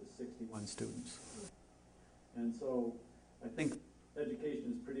schools was 61 students. And so I think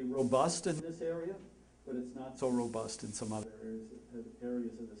education is pretty robust in this area, but it's not so robust in some other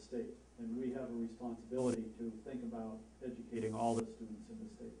areas of the state. And we have a responsibility to think about educating all the students in the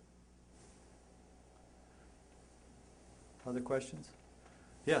state. Other questions?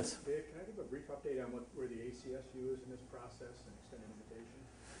 Yes? Dave, can I give a brief update on where the ACSU is in this process and extend an invitation?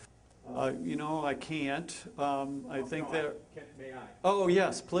 I can't. I think No, they're... May I? Oh,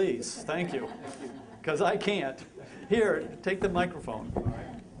 yes, please. Thank you. Because I can't. Here, take the microphone. All right.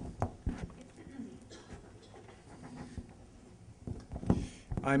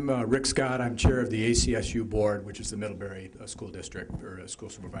 I'm Rick Scott. I'm chair of the ACSU board, which is the Middlebury School District, or School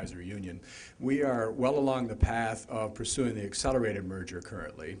Supervisory Union. We are well along the path of pursuing the accelerated merger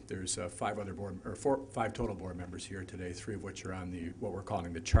currently. There's 5 total board members here today, 3 of which are on what we're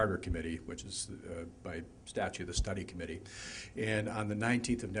calling the charter committee, which is by statute the study committee. And on the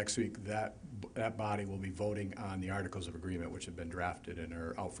 19th of next week, that body will be voting on the articles of agreement, which have been drafted and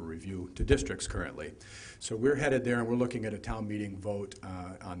are out for review to districts currently. So we're headed there, and we're looking at a town meeting vote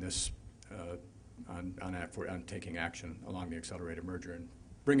on this, on taking action along the accelerated merger and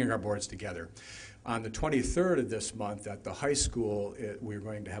bringing our boards together. On the 23rd of this month at the high school, we're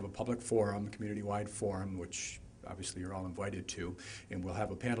going to have a public forum, community-wide forum, which obviously you're all invited to, and we'll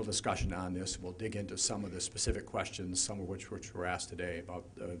have a panel discussion on this. We'll dig into some of the specific questions, some of which were asked today about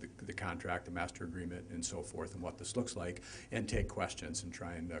the contract, the master agreement, and so forth, and what this looks like, and take questions and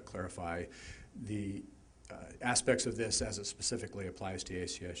try and clarify the aspects of this as it specifically applies to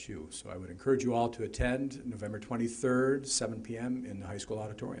ACSU. So I would encourage you all to attend November 23rd, 7 p.m. in the high school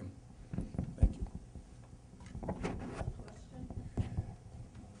auditorium. Thank you. Question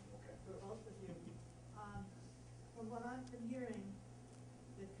for both of you. From what I've been hearing,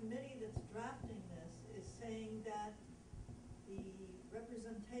 the committee that's drafting this is saying that the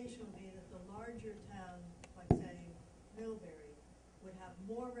representation would be that the larger town, like say Middlebury, would have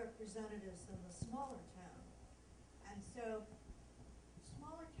more representatives than the smaller town. And so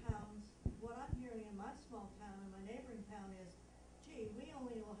smaller towns, what I'm hearing in my small town and my neighboring town is, gee, we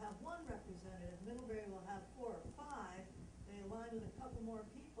only will have 1 representative. Middlebury will have 4 or 5. They align with a couple more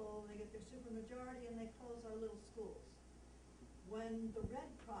people, they get their supermajority, and they close our little schools. When the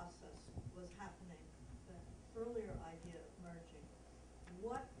red process was happening, the earlier idea of merging,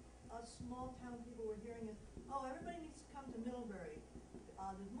 what us small town people were hearing is, oh, everybody needs to come to Middlebury.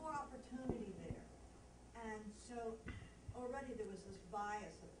 There's more opportunity there. And so already there was this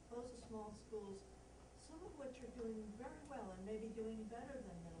bias of close the small schools, some of which are doing very well and maybe doing better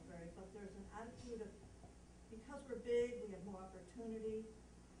than Middlebury, but there's an attitude of, because we're big, we have more opportunity,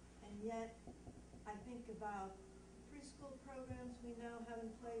 and yet I think about preschool programs we now have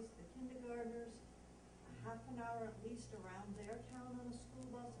in place, the kindergartners. half an hour at least around their town on a school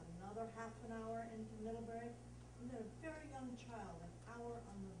bus, another half an hour into Middlebury. And then a very young child, an hour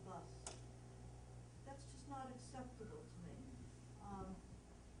on the bus. That's just not acceptable to me.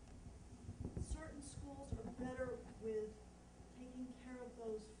 Certain schools are better with taking care of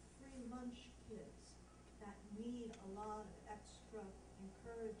those free lunch kids that need a lot of extra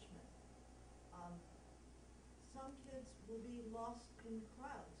encouragement. Some kids will be lost in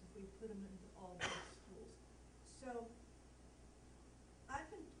crowds if we put them into all those schools. So I've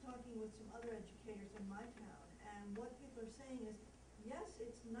been talking with some other educators in my town, and what people are saying is, yes,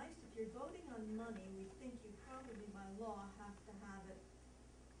 it's nice if you're voting on money, we think you probably by law have to have it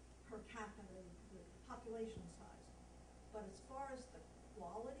per capita, the population size. But as far as the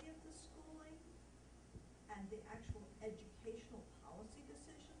quality of the schooling and the actual educational policy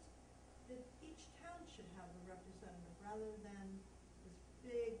decisions, that each town should have a representative rather than this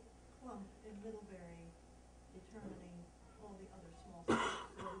big clump in Middlebury determining all the other small schools.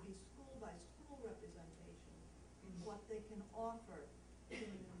 So it would be school by school representation in what they can offer in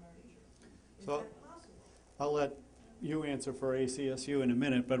the merger. Is So- that possible? I'll let you answer for ACSU in a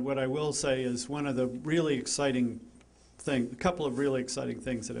minute, but what I will say is one of the really exciting a couple of really exciting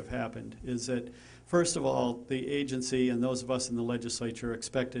things that have happened is that, first of all, the agency and those of us in the legislature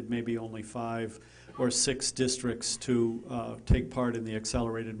expected maybe only 5 or 6 districts to take part in the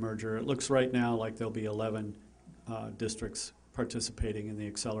accelerated merger. It looks right now like there'll be 11 districts participating in the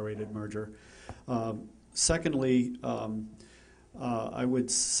accelerated merger. Secondly, I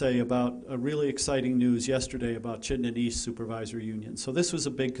would say about a really exciting news yesterday about Chittenden East Supervisor Union. So this was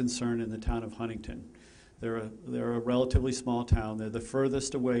a big concern in the town of Huntington. They're a relatively small town. They're the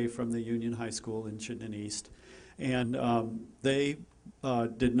furthest away from the Union High School in Chittenden East. And they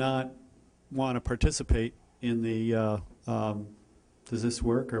did not want to participate in the, does this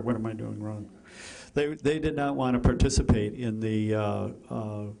work or what am I doing wrong? They did not want to participate in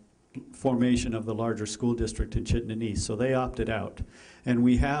the formation of the larger school district in Chittenden East, so they opted out. And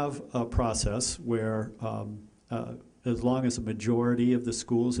we have a process where as long as a majority of the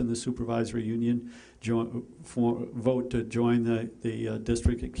schools in the supervisory union vote to join the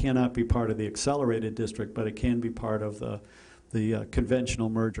district, it cannot be part of the accelerated district, but it can be part of the conventional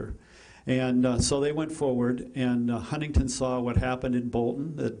merger. And so they went forward, and Huntington saw what happened in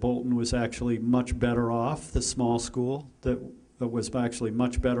Bolton, that Bolton was actually much better off, the small school that was actually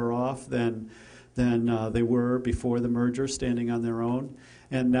much better off than they were before the merger, standing on their own.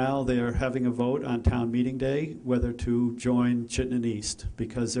 And now they're having a vote on town meeting day whether to join Chittenden East,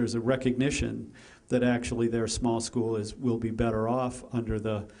 because there's a recognition that actually their small school will be better off under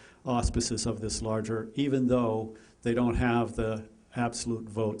the auspices of this larger, even though they don't have the absolute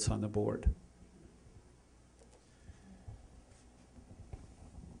votes on the board.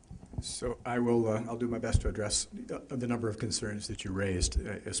 So I'll do my best to address the number of concerns that you raised,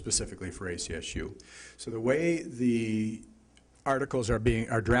 specifically for ACSU. So the way the articles are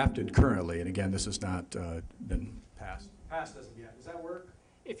drafted currently, and again, this has not been passed. Passed as of yet. Does that work?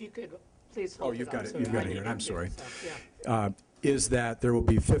 If you could, please Oh, hold you've got up it. so You've that got I it here. can I'm see sorry. Yeah. Is that there will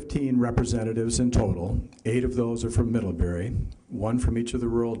be 15 representatives in total. 8 of those are from Middlebury, 1 from each of the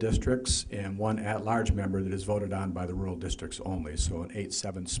rural districts, and 1 at-large member that is voted on by the rural districts only. So an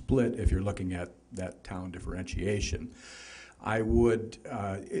 8-7 split if you're looking at that town differentiation. I would,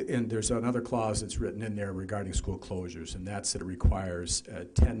 and there's another clause that's written in there regarding school closures, and that's that it requires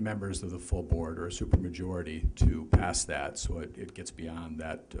 10 members of the full board or a supermajority to pass that, so it gets beyond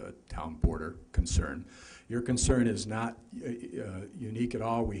that town border concern. Your concern is not unique at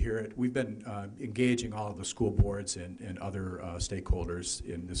all. We hear it. We've been engaging all of the school boards and other stakeholders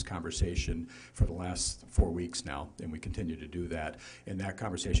in this conversation for the last 4 weeks now, and we continue to do that. And that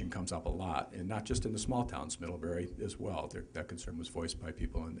conversation comes up a lot, and not just in the small towns, Middlebury as well. That concern was voiced by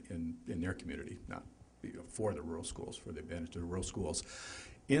people in their community, not for the rural schools, for the advantage of the rural schools.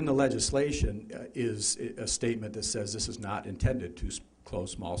 In the legislation is a statement that says this is not intended to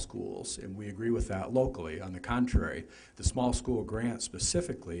close small schools, and we agree with that locally. On the contrary, the small school grant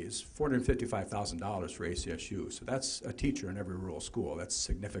specifically is $455,000 for ACSU, so that's a teacher in every rural school. That's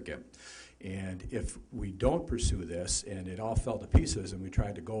significant. And if we don't pursue this and it all fell to pieces and we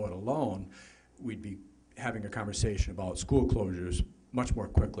tried to go it alone, we'd be having a conversation about school closures much more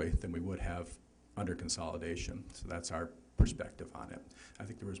quickly than we would have under consolidation. So that's our perspective on it. I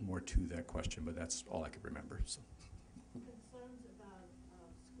think there was more to that question, but that's all I could remember. So. Concerns about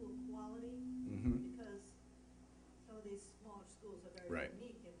school quality, Mm-hmm. because some of these smaller schools are very Right.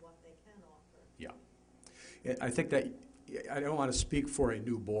 unique in what they can offer. Yeah. I think that I don't want to speak for a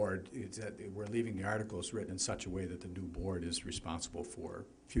new board. It's that we're leaving the articles written in such a way that the new board is responsible for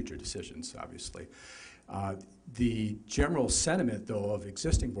future decisions, obviously. The general sentiment, though, of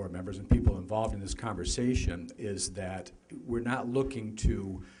existing board members and people involved in this conversation is that we're not looking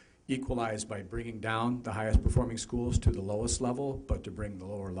to equalize by bringing down the highest performing schools to the lowest level, but to bring the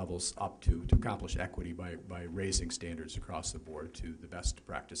lower levels up to accomplish equity by raising standards across the board to the best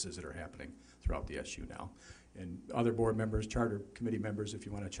practices that are happening throughout the SU now. And other board members, charter committee members, if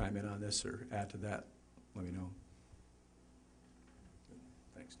you want to chime in on this or add to that, let me know.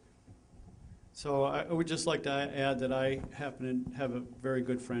 Thanks, Dave. So I would just like to add that I happen to have a very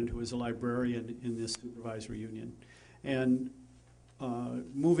good friend who is a librarian in this supervisory union. And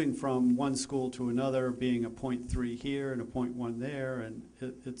moving from one school to another, being a .3 here and a .1 there, and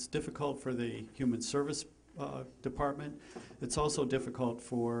it's difficult for the human service department. It's also difficult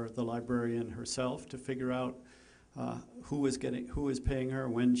for the librarian herself to figure out who is paying her,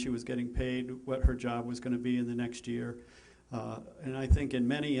 when she was getting paid, what her job was going to be in the next year. And I think in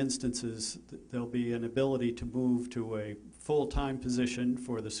many instances there'll be an ability to move to a full-time position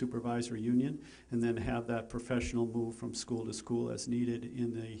for the supervisory union, and then have that professional move from school to school as needed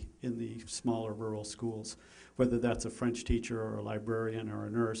in the smaller rural schools, whether that's a French teacher or a librarian or a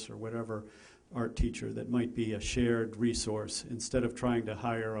nurse or whatever art teacher that might be a shared resource. Instead of trying to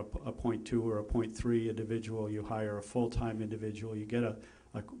hire a .2 or a .3 individual, you hire a full-time individual. You get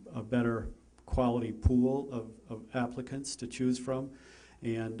a better quality pool of applicants to choose from,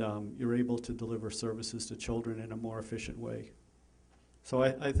 and you're able to deliver services to children in a more efficient way. So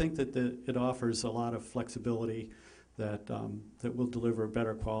I think that it offers a lot of flexibility that will deliver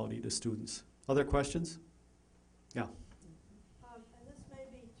better quality to students. Other questions? Yeah. And this may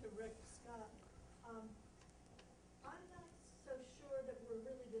be to Rick Scott. I'm not so sure that we're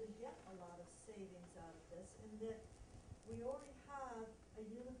really going to get a lot of savings out of this, in that we already have a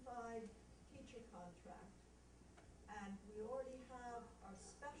unified teacher contract, and we already have our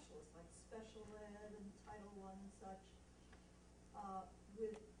specialists, like special ed and Title I and such,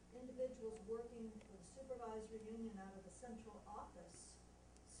 with individuals working for the supervisory union out of the central office,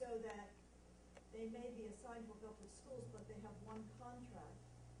 so that they may be assigned to hook up with schools, but they have one contract.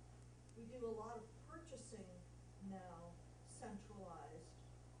 We do a lot of purchasing now, centralized.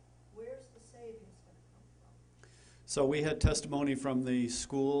 Where's the savings going to come from? So we had testimony from the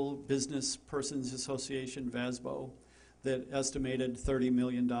School Business Persons Association, VASBO, that estimated $30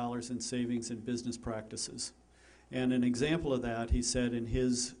 million in savings in business practices. And an example of that, he said in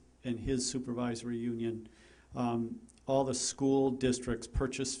his supervisory union, all the school districts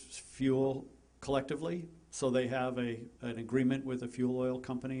purchase fuel collectively, so they have an agreement with a fuel oil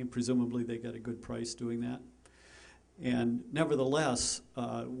company, and presumably they get a good price doing that. And nevertheless,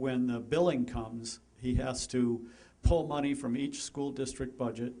 when the billing comes, he has to pull money from each school district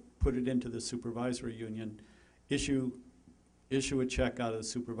budget, put it into the supervisory union, issue a check out of the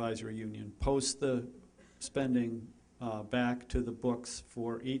supervisory union, post the spending back to the books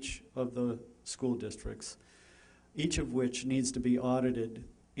for each of the school districts, each of which needs to be audited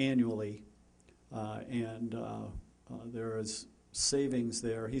annually, and there is savings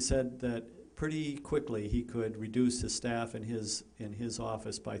there. He said that pretty quickly he could reduce his staff in his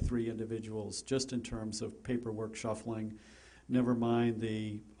office by 3 individuals, just in terms of paperwork shuffling, never mind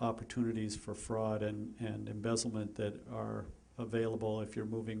the opportunities for fraud and embezzlement that are available if you're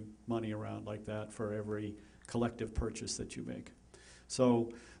moving money around like that for every collective purchase that you make.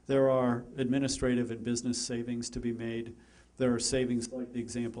 So there are administrative and business savings to be made. There are savings like the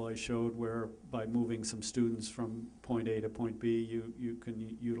example I showed, where by moving some students from point A to point B, you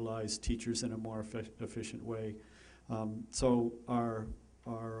can utilize teachers in a more efficient way. So our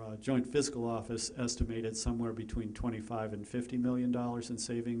joint fiscal office estimated somewhere between $25 and $50 million in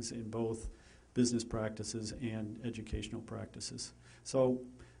savings in both business practices and educational practices. So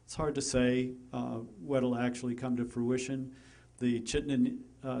it's hard to say what'll actually come to fruition. The Chittenden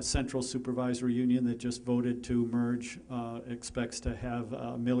Central Supervisory Union that just voted to merge expects to have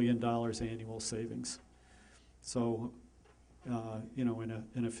 $1 million annual savings. So, in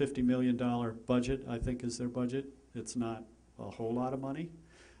a $50 million budget, I think is their budget. It's not a whole lot of money,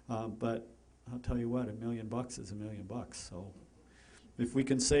 but I'll tell you what, $1 million is $1 million. So, if we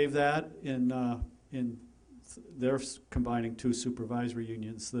can save that they're combining 2 supervisory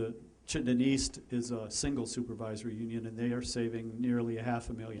unions. The Chittenden East is a single supervisory union, and they are saving nearly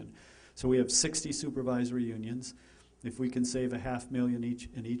 $500,000. So we have 60 supervisory unions. If we can save $500,000 each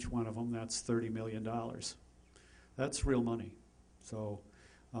in each one of them, that's $30 million. That's real money. So,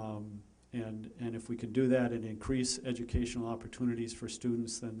 and if we can do that and increase educational opportunities for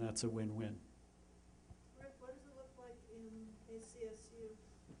students, then that's a win-win. Rick, what does it look like in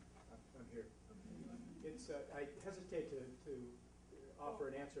I hesitate to offer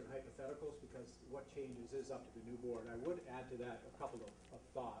an answer in hypotheticals because what changes is up to the new board. I would add to that a couple of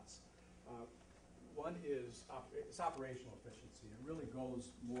thoughts. One is it's operational efficiency. It really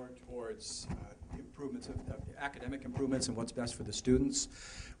goes more towards improvements of academic improvements and what's best for the students.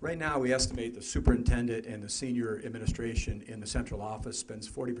 Right now, we estimate the superintendent and the senior administration in the central office spends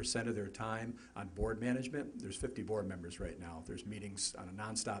 40% of their time on board management. There's 50 board members right now. There's meetings on a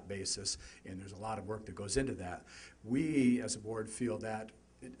nonstop basis, and there's a lot of work that goes into that. We, as a board, feel that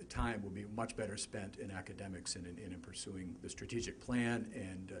time will be much better spent in academics and in pursuing the strategic plan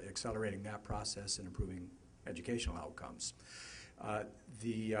and accelerating that process and improving educational outcomes.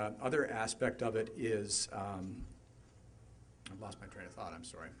 The other aspect of it is, I've lost my train of thought, I'm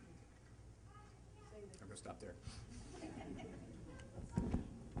sorry. I'm going to stop there.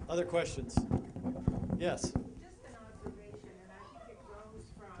 Other questions? Yes. Just an observation, and I think it grows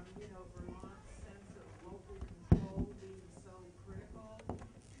from, Vermont's sense of local control being so critical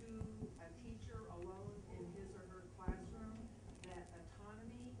to a teacher alone in his or her classroom, that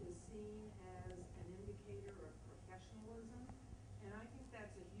autonomy is seen as an indicator of professionalism. And I think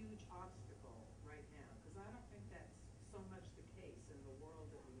that's a huge obstacle right now, because I don't think that's so much the case in the world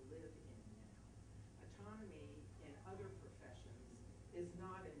that we live in now. Autonomy in other professions is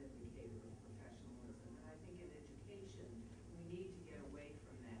not an indicator of professionalism. And I think in education, we need to get away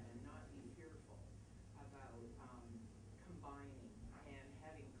from that and not be fearful about combining and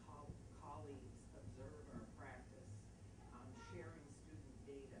having colleagues observe our practice, sharing student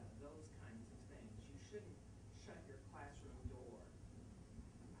data, those kinds of things. You shouldn't shut your classroom door.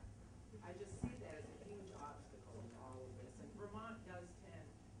 I just see that as a huge obstacle in all of this. And Vermont does tend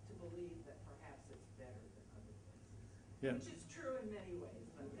to believe that perhaps it's better than other places. Yeah. Which is true in many ways,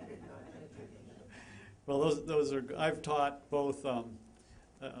 but that's not in education. Well, those are, I've taught both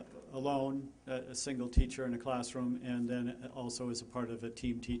alone, a single teacher in a classroom, and then also as a part of a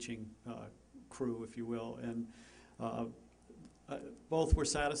team teaching crew, if you will. And both were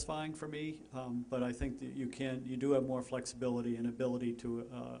satisfying for me, but I think that you do have more flexibility and ability to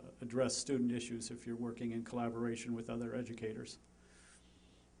address student issues if you're working in collaboration with other educators.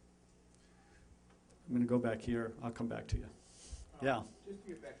 I'm going to go back here. I'll come back to you. Yeah. Just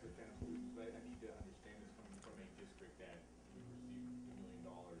to get back to the Phantom students, I need to understand this coming from a district that received $1 million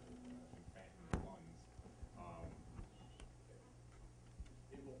in Phantom funds.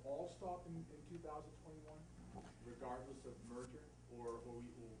 It will all stop in 2021, regardless of merger, or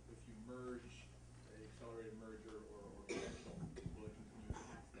if you merge, an accelerated merger or potential, will it continue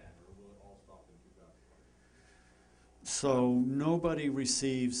past that, or will it all stop in 2020? So nobody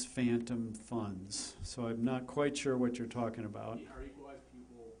receives phantom funds. So I'm not quite sure what you're talking about. Our equalized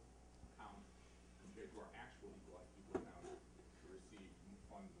pupil count compared to our actual equalized pupil count to receive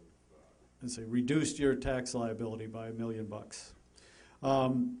funds of... As they reduced your tax liability by $1 million.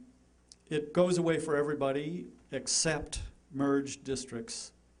 It goes away for everybody except merged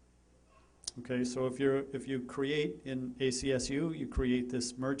districts. Okay, so if you create in ACSU, you create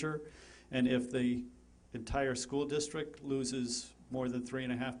this merger, and if the entire school district loses more than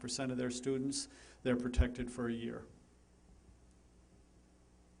 3.5% of their students, they're protected for a year.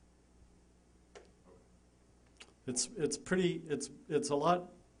 It's a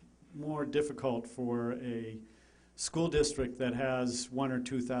lot more difficult for a school district that has 1,000 or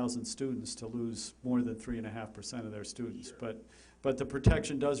 2,000 students to lose more than 3.5% of their students. Sure. But the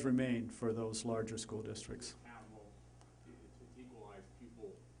protection does remain for those larger school districts. Town will, its equalized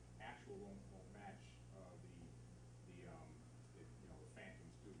pupil actual won't match the phantom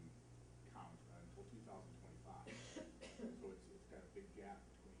student count until 2025. So it's got a big gap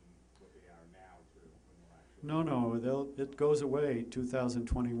between what they are now to when they'll actually... No, it goes away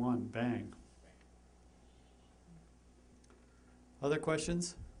 2021, bang. Other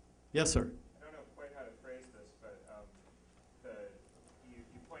questions? Yes, sir. I don't know quite how to phrase this, but you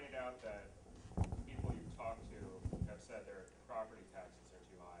pointed out that people you've talked to have said their property taxes are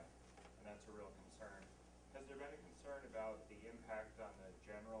too high, and that's a real concern. Has there been a concern about the impact on the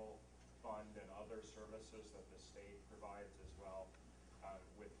general fund and other services that the state provides as well,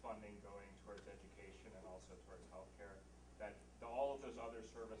 with funding going towards education and also towards healthcare, that all of those other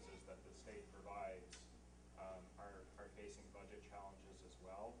services that the state provides are facing budget challenges as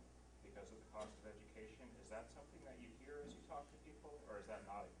well because of the cost of education? Is that something that you hear as you talk to people, or is that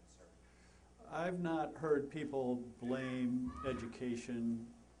not a concern? I've not heard people blame education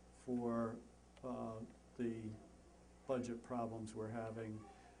for the budget problems we're having.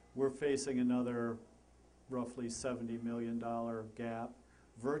 We're facing another roughly $70 million gap.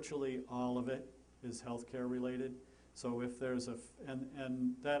 Virtually all of it is healthcare related. So if there's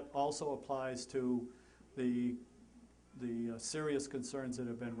and that also applies to the serious concerns that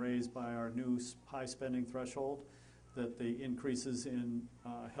have been raised by our new high spending threshold, that the increases in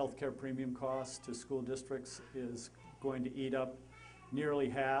healthcare premium costs to school districts is going to eat up nearly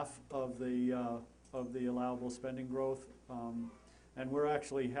half of the allowable spending growth. And we're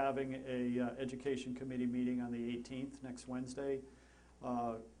actually having a education committee meeting on the 18th, next Wednesday,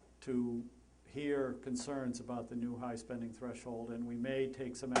 to hear concerns about the new high spending threshold, and we may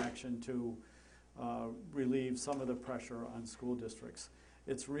take some action to relieve some of the pressure on school districts.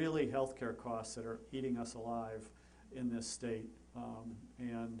 It's really healthcare costs that are eating us alive in this state,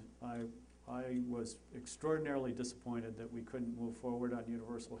 and I was extraordinarily disappointed that we couldn't move forward on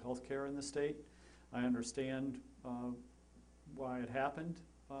universal health care in the state. I understand why it happened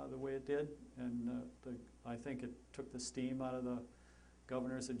the way it did, and I think it took the steam out of the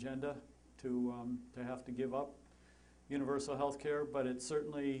governor's agenda to have to give up universal health care, but it's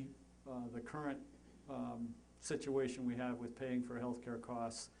certainly the current situation we have with paying for health care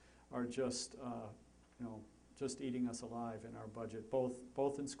costs are just, just eating us alive in our budget,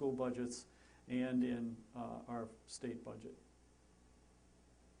 both in school budgets and in our state budget.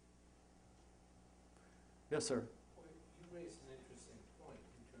 Yes, sir. Well, you raised an interesting point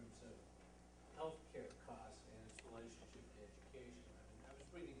in terms of healthcare costs and its relationship to education. I mean, I was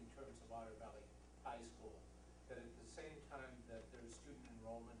reading in terms of Otter Valley High School that at the same time that their student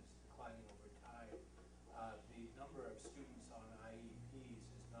enrollment is declining over time, the number of students on IEPs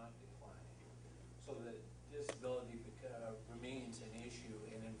is not declining. So that disability remains an issue,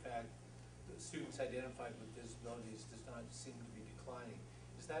 and in fact, the students identified with disabilities does not seem to be declining.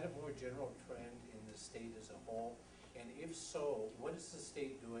 Is that a more general trend in the state as a whole? And if so, what is the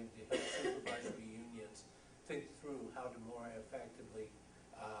state doing to help supervisory unions think through how to more effectively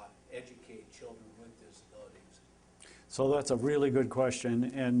educate children with disabilities? So that's a really good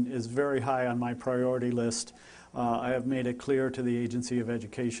question and is very high on my priority list. I have made it clear to the Agency of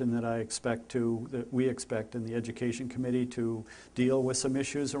Education that that we expect in the Education Committee to deal with some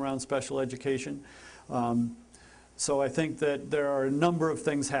issues around special education. So I think that there are a number of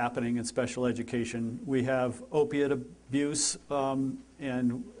things happening in special education. We have opiate abuse,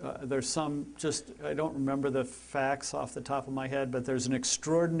 and there's some, I don't remember the facts off the top of my head, but there's an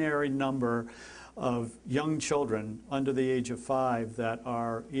extraordinary number of young children under the age of 5 that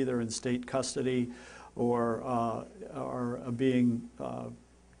are either in state custody or are being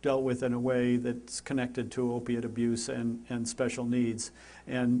dealt with in a way that's connected to opiate abuse and special needs.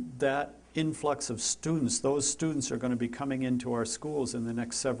 And that influx of students, those students are going to be coming into our schools in the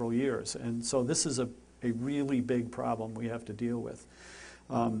next several years. And so this is a really big problem we have to deal with.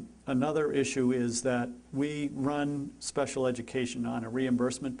 Another issue is that we run special education on a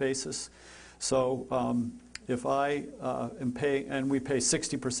reimbursement basis. So if I am paying, and we pay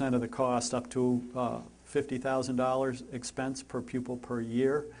 60% of the cost up to $50,000 expense per pupil per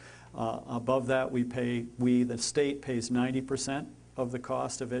year. Above that, the state pays 90% of the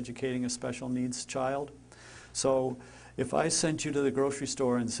cost of educating a special needs child. So if I sent you to the grocery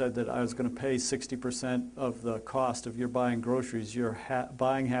store and said that I was going to pay 60% of the cost of your buying groceries, your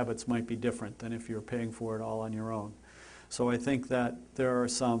buying habits might be different than if you're paying for it all on your own. So I think that there are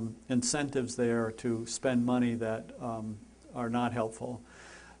some incentives there to spend money that are not helpful.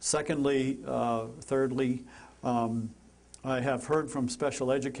 Secondly, thirdly, I have heard from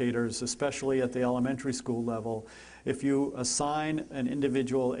special educators, especially at the elementary school level, if you assign an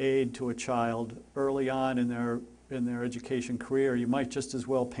individual aid to a child early on in their education career, you might just as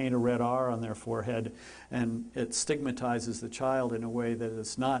well paint a red R on their forehead, and it stigmatizes the child in a way that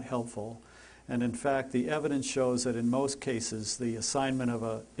is not helpful. And in fact, the evidence shows that in most cases, the assignment of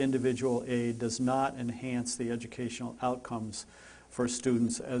an individual aid does not enhance the educational outcomes for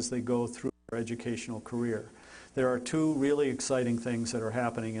students as they go through their educational career. There are two really exciting things that are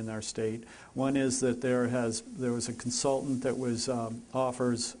happening in our state. One is that there was a consultant that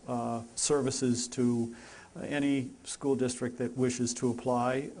offers services to any school district that wishes to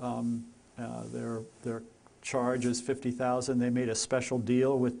apply. Their charge is $50,000. They made a special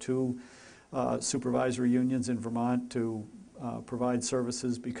deal with 2 supervisory unions in Vermont to provide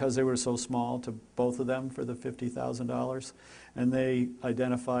services because they were so small to both of them for the $50,000. And they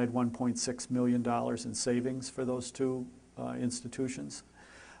identified $1.6 million in savings for those 2 institutions.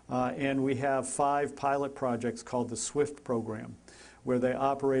 And we have 5 pilot projects called the SWIFT program, where they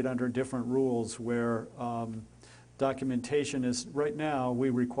operate under different rules, where documentation is, right now, we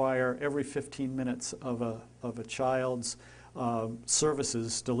require every 15 minutes of a child's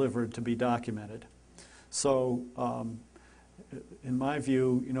services delivered to be documented. So in my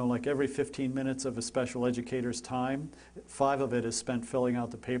view, like every 15 minutes of a special educator's time, 5 of it is spent filling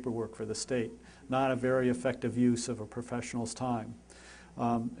out the paperwork for the state. not a very effective use of a professional's time.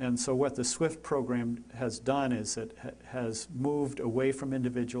 And so what the SWIFT program has done is it has moved away from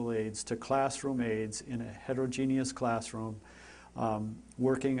individual aides to classroom aides in a heterogeneous classroom,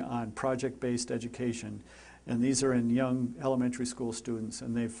 working on project-based education. And these are in young elementary school students,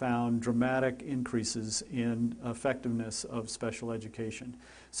 and they've found dramatic increases in effectiveness of special education.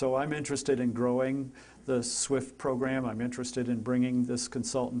 So I'm interested in growing the SWIFT program. I'm interested in bringing this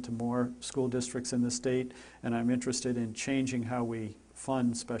consultant to more school districts in the state, and I'm interested in changing how we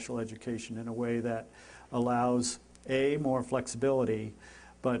fund special education in a way that allows A, more flexibility,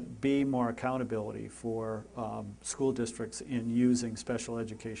 but B, more accountability for school districts in using special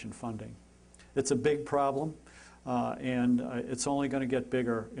education funding. It's a big problem, and it's only going to get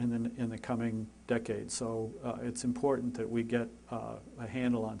bigger in the coming decade. So it's important that we get a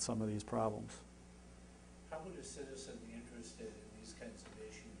handle on some of these problems. How would a citizen interested in these kinds of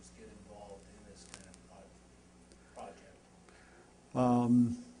issues get involved in this kind of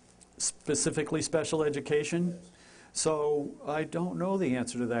project? Specifically special education? Yes. So I don't know the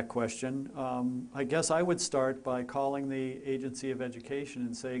answer to that question. I guess I would start by calling the Agency of Education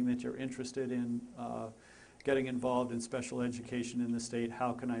and saying that you're interested in getting involved in special education in the state.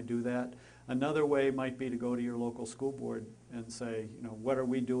 How can I do that? Another way might be to go to your local school board and say, you know, what are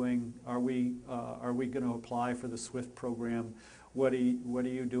we doing? Are we going to apply for the SWIFT program? What are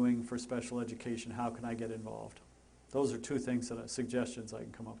you doing for special education? How can I get involved? Those are two things suggestions I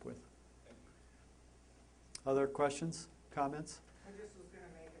can come up with. Other questions, comments? I just was going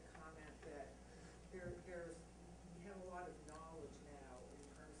to make a comment that we have a lot of knowledge now in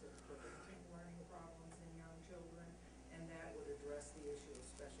terms of preventing learning problems in young children, and that would address the issue of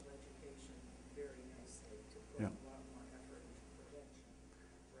special education very nicely to put a lot more effort into prevention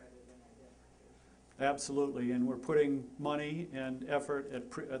rather than identification. Absolutely, and we're putting money and effort at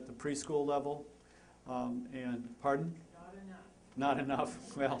the preschool level. And pardon? Not enough. Not enough.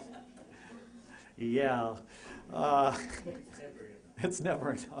 Well, yeah. It's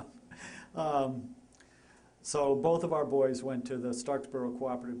never enough. So both of our boys went to the Starksboro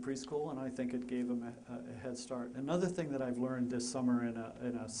Cooperative Preschool, and I think it gave them a head start. Another thing that I've learned this summer in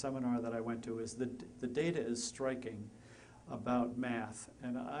a seminar that I went to is the data is striking about math.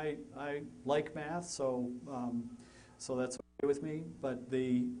 And I like math, so that's okay with me. But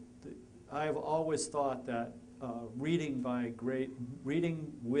I've always thought that reading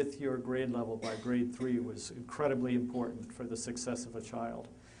with your grade level by grade 3 was incredibly important for the success of a child.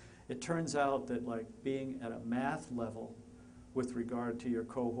 It turns out that being at a math level with regard to your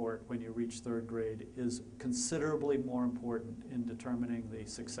cohort when you reach 3rd grade is considerably more important in determining the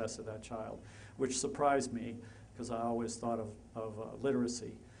success of that child, which surprised me because I always thought of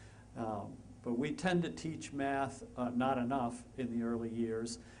literacy. But we tend to teach math not enough in the early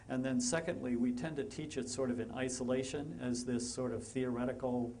years. And then secondly, we tend to teach it sort of in isolation as this sort of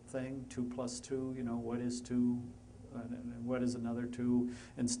theoretical thing, 2 plus 2, you know, what is 2 and what is another 2,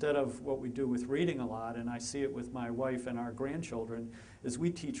 instead of what we do with reading a lot, and I see it with my wife and our grandchildren, is we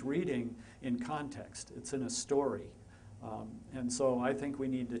teach reading in context. It's in a story. And so I think we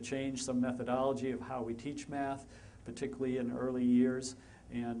need to change some methodology of how we teach math, particularly in early years,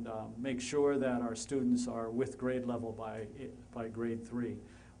 and make sure that our students are with grade level by grade 3.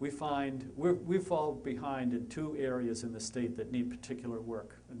 We find we fall behind in 2 areas in the state that need particular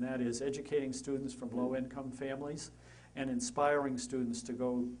work, and that is educating students from low-income families and inspiring students to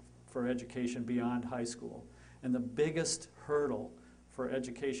go for education beyond high school. And the biggest hurdle for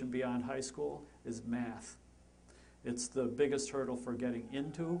education beyond high school is math. It's the biggest hurdle for getting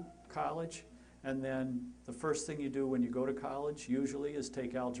into college. And then the first thing you do when you go to college usually is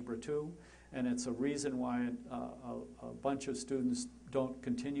take Algebra 2, and it's a reason why a bunch of students don't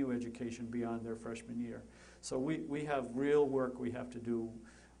continue education beyond their freshman year. So we have real work we have to do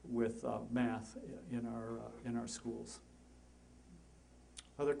with math in our schools.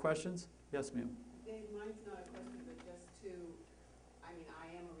 Other questions? Yes, ma'am. Dave, mine's not a question, but just I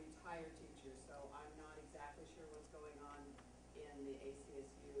am a retired teacher, so I'm not exactly sure what's going on in the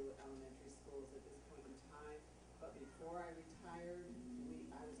ACSU elementary schools at this point in time. But before I retired,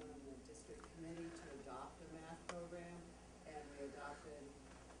 I was on the district committee to adopt a math program, and we adopted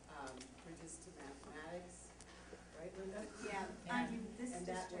Bridges to Mathematics, right, Linda? Yeah, this And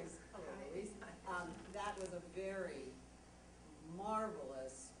that district. was, that was a very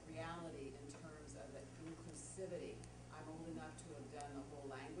marvelous reality in terms of the inclusivity. I'm old enough to have done the whole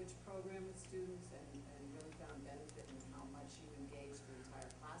language program with students and really found benefit in how much you engage the entire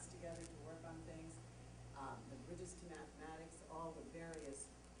class together to work on things. The Bridges to Mathematics, all the various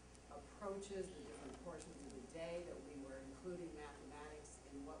approaches, the different portions of the day that we were including mathematics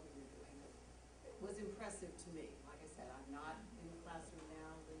in what we were doing was impressive to me. Like I said, I'm not in the classroom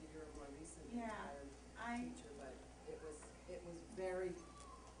now, Linda, you're a more recent Yeah, retired teacher, but it was very,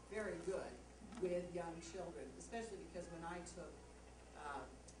 very good with young children, especially because when I took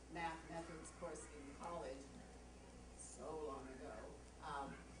math methods course in college so long ago,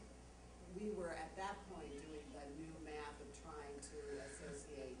 we were at that point doing the new math of trying to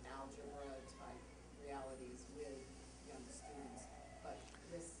associate algebra type realities with young students. But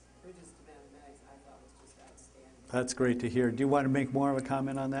this Bridges to Mathematics I thought was just outstanding. That's great to hear. Do you want to make more of a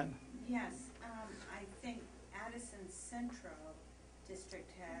comment on that? Yes, I think Addison Central District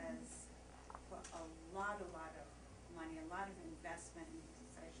has put a lot of money, a lot of investment in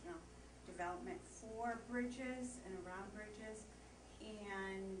professional development for bridges and around bridges.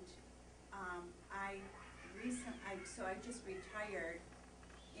 And I just retired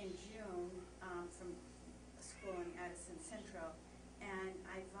in June from a school in Addison Central, and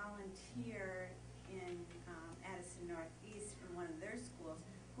I volunteered in Addison Northeast in one of their schools,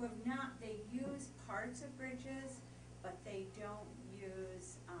 who have not, they use parts of bridges, but they don't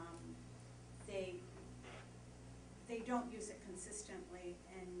use, they don't use it consistently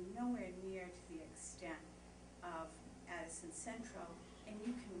and nowhere near to the extent of Addison Central, and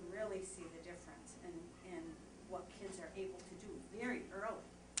you can really see the difference in what kids are able to do very early.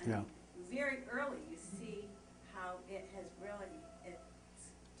 I mean, very early you see how it has really,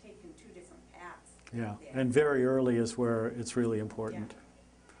 it's taken two different paths. Yeah, there. and very early is where it's really important.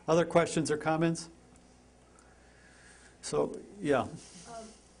 Other questions or comments? So, yeah.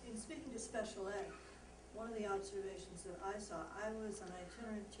 In speaking to special ed, one of the observations that I saw, I was an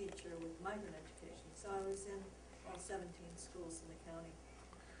itinerant teacher with migrant education, so I was in all 17 schools in the county.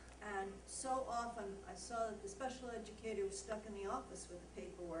 And so often I saw that the special educator was stuck in the office with the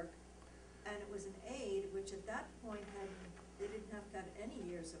paperwork, and it was an aide, which at that point they didn't have to have any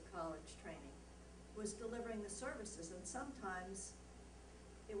years of college training, was delivering the services, and sometimes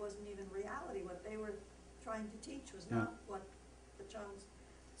it wasn't even reality. What they were trying to teach was not what the child's.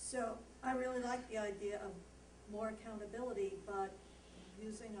 So I really like the idea of more accountability, but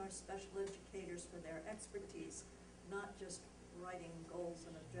using our special educators for their expertise, not just writing goals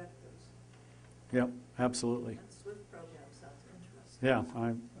and objectives. Yep, absolutely. And SWIFT program sounds interesting. Yeah,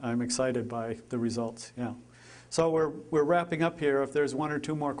 I'm excited by the results, yeah. So we're wrapping up here. If there's one or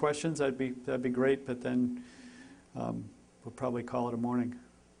two more questions, that'd be great, but then we'll probably call it a morning.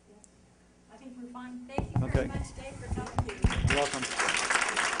 I think we're fine. Thank you very Okay. much, Dave, for coming here. You're welcome.